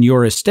away, then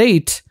your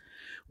estate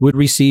would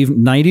receive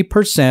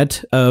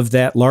 90% of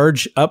that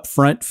large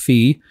upfront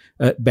fee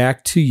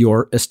back to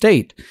your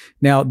estate.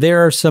 Now,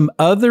 there are some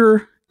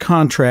other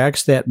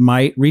contracts that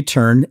might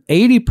return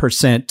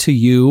 80% to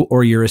you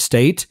or your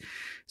estate,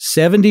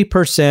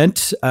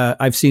 70%,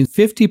 I've seen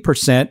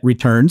 50%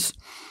 returns.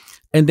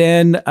 And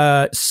then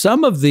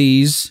some of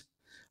these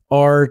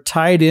are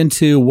tied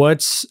into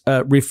what's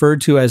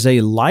referred to as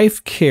a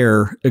life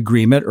care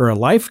agreement or a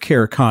life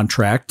care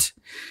contract.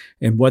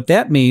 And what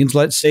that means,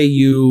 let's say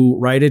you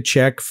write a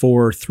check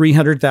for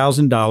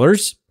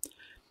 $300,000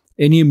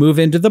 and you move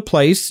into the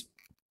place.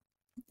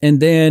 And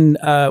then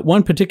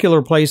one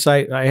particular place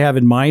I have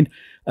in mind,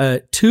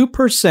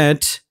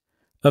 2%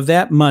 of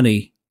that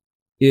money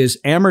is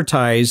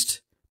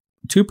amortized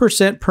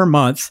 2% per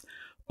month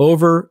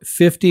over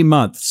 50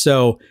 months.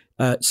 So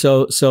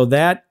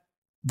that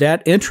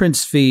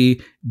entrance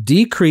fee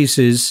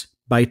decreases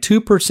by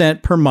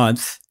 2% per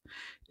month.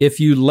 If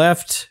you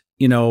left,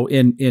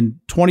 in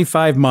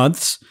 25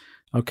 months,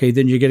 okay,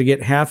 then you're going to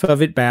get half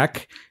of it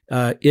back.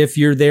 If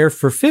you're there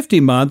for 50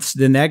 months,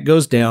 then that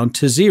goes down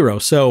to zero.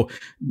 So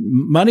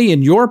money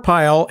in your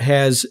pile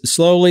has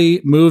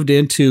slowly moved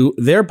into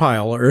their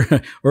pile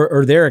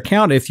or their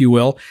account, if you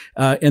will.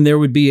 And there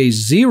would be a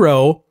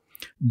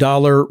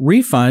 $0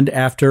 refund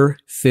after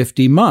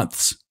 50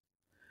 months.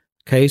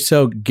 Okay,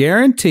 so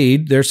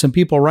guaranteed, there's some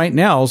people right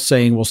now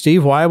saying, well,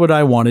 Steve, why would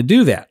I want to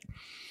do that?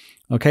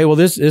 Okay, well,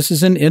 this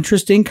is an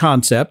interesting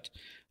concept.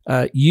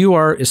 You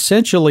are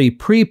essentially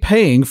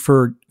prepaying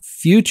for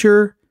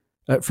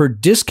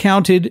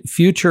discounted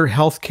future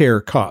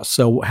healthcare costs.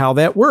 So how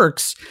that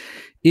works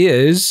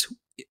is,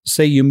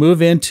 say you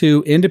move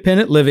into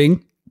independent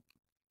living,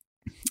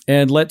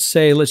 and let's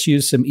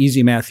use some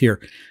easy math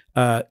here.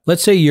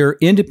 Let's say your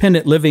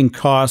independent living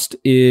cost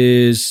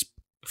is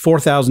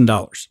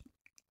 $4,000.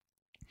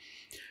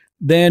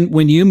 Then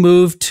when you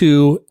move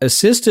to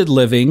assisted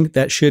living,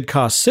 that should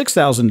cost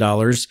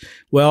 $6,000.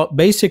 Well,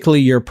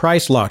 basically you're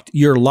price locked.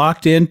 You're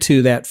locked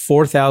into that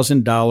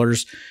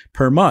 $4,000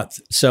 per month.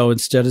 So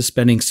instead of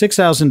spending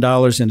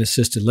 $6,000 in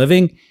assisted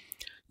living,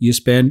 you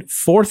spend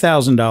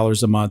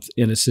 $4,000 a month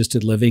in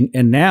assisted living.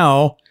 And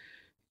now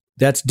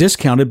that's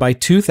discounted by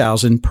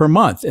 $2,000 per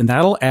month. And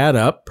that'll add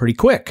up pretty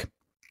quickly.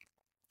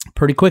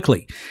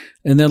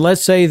 And then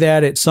let's say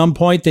that at some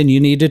point, then you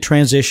need to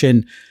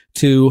transition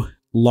to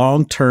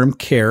long-term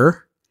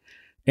care,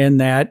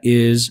 and that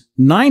is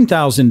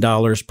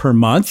 $9,000 per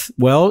month.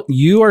 Well,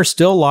 you are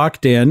still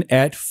locked in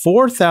at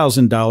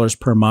 $4,000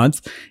 per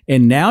month,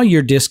 and now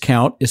your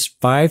discount is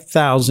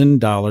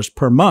 $5,000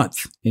 per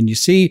month. And you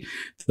see,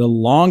 the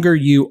longer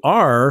you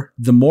are,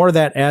 the more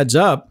that adds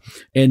up.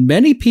 And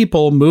many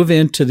people move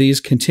into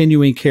these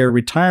continuing care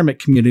retirement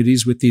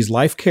communities with these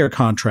life care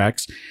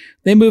contracts.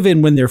 They move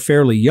in when they're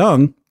fairly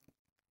young,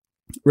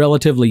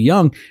 relatively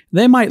young.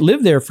 They might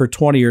live there for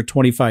 20 or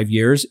 25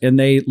 years, and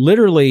they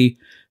literally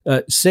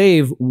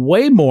save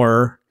way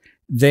more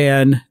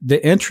than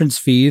the entrance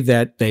fee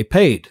that they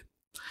paid.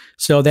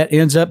 So that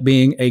ends up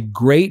being a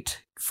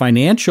great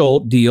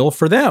financial deal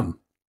for them.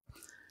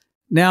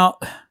 Now,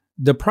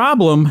 the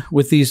problem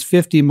with these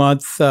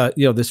 50-month,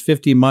 this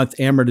 50-month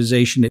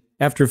amortization,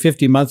 after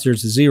 50 months,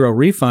 there's a zero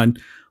refund.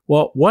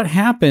 Well, what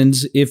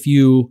happens if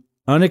you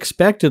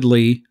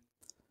unexpectedly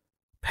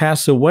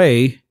pass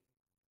away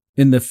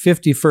in the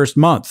 51st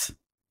month?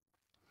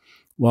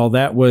 Well,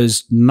 that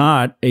was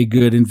not a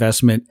good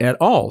investment at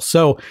all.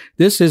 So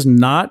this is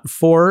not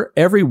for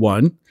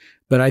everyone,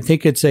 but I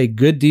think it's a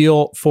good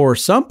deal for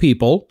some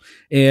people.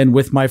 And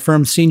with my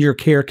firm, Senior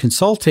Care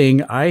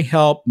Consulting, I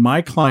help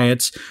my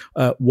clients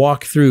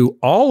walk through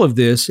all of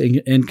this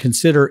and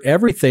consider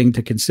everything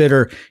to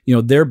consider,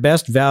 their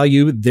best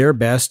value, their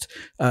best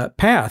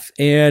path.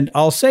 And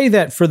I'll say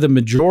that for the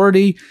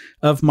majority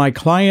of my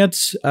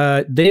clients,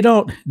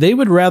 they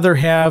would rather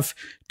have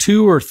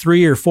 $200,000 or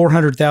 $300,000 or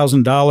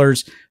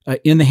 $400,000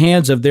 in the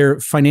hands of their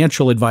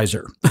financial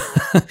advisor,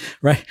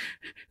 right?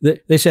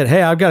 They said,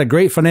 "Hey, I've got a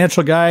great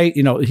financial guy.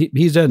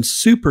 He's done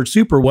super,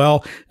 super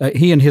well.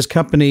 He and his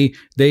company,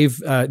 they've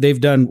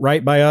done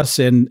right by us,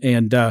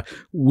 and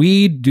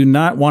we do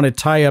not want to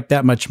tie up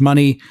that much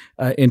money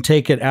and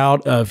take it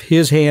out of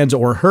his hands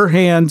or her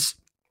hands.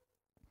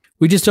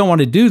 We just don't want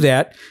to do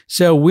that.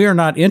 So we're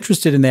not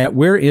interested in that.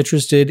 We're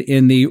interested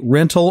in the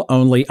rental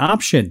only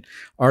option.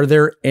 Are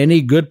there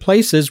any good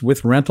places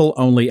with rental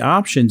only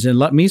options?" And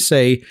let me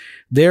say,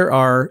 there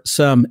are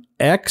some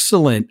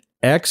excellent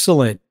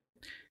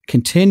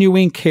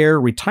continuing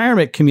care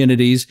retirement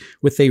communities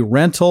with a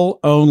rental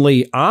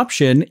only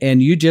option,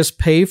 and you just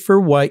pay for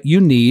what you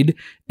need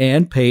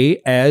and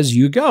pay as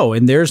you go.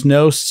 And there's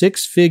no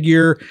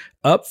 6-figure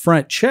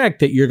upfront check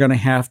that you're going to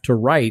have to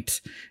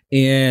write.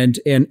 And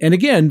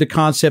again, the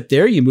concept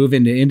there, you move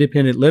into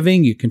independent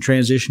living, you can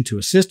transition to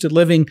assisted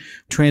living,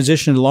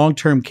 transition to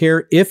long-term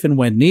care if and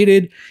when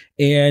needed,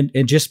 and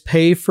just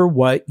pay for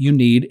what you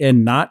need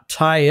and not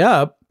tie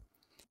up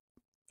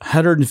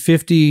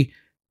 $150,000,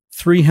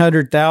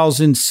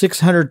 $300,000,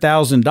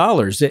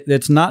 $600,000.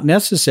 That's not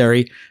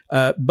necessary.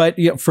 But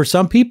for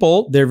some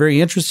people, they're very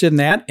interested in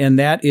that, and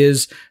that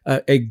is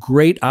a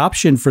great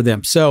option for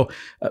them. So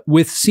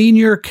with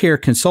Senior Care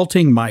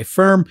Consulting, my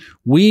firm,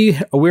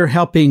 we're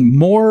helping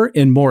more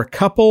and more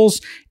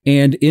couples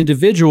and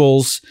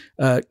individuals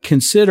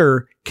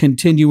consider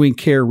continuing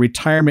care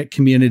retirement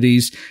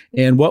communities.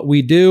 And what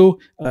we do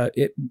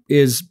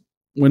is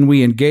when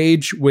we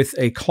engage with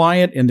a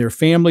client and their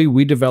family,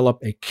 we develop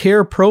a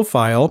care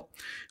profile,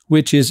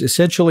 which is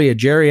essentially a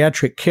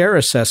geriatric care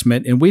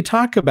assessment. And we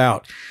talk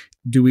about,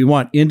 do we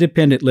want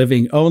independent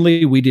living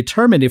only? We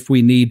determine if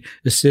we need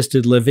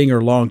assisted living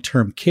or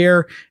long-term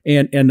care.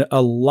 And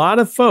a lot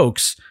of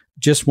folks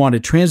just want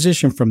to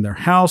transition from their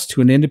house to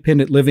an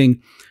independent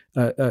living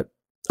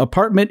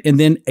apartment and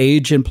then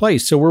age in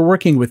place. So we're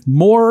working with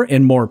more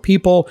and more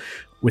people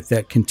with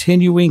that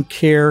continuing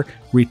care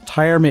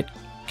retirement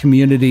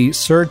community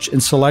search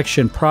and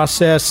selection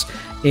process.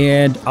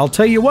 And I'll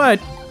tell you what,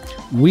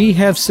 we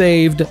have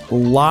saved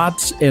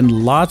lots and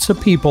lots of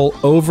people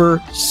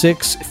over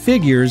 6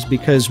 figures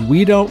because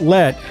we don't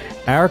let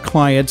our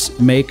clients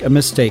make a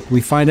mistake. We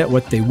find out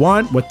what they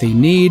want, what they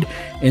need,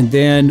 and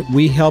then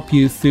we help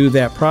you through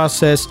that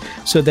process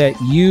so that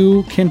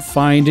you can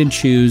find and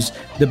choose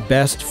the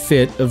best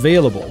fit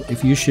available.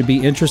 If you should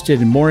be interested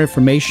in more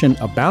information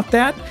about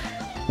that,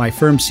 my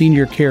firm,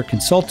 Senior Care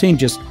Consulting,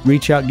 just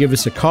reach out, give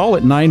us a call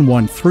at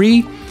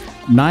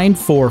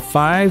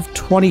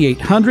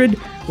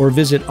 913-945-2800 or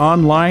visit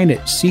online at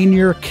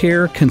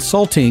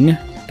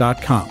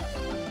seniorcareconsulting.com.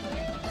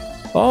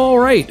 All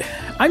right,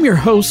 I'm your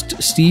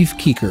host, Steve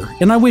Keeker,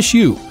 and I wish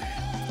you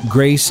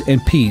grace and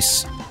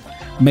peace.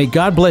 May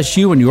God bless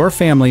you and your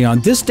family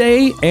on this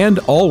day and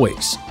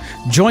always.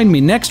 Join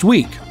me next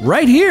week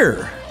right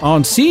here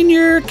on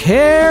Senior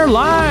Care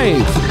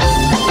Live.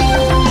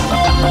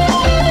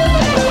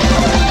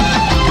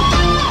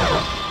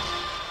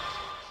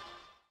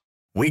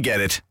 We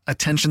get it.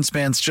 Attention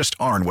spans just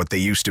aren't what they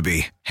used to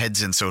be.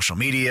 Heads in social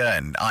media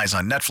and eyes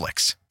on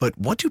Netflix. But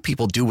what do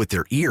people do with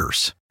their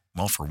ears?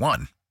 Well, for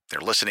one, they're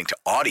listening to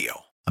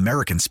audio.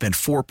 Americans spend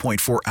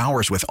 4.4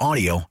 hours with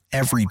audio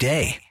every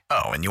day.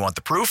 Oh, and you want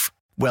the proof?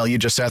 Well, you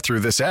just sat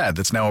through this ad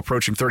that's now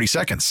approaching 30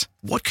 seconds.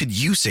 What could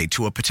you say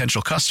to a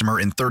potential customer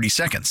in 30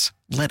 seconds?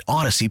 Let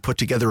Odyssey put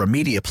together a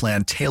media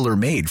plan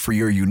tailor-made for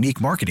your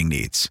unique marketing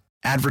needs.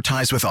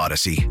 Advertise with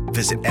Odyssey.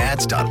 Visit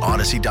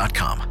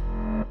ads.odyssey.com.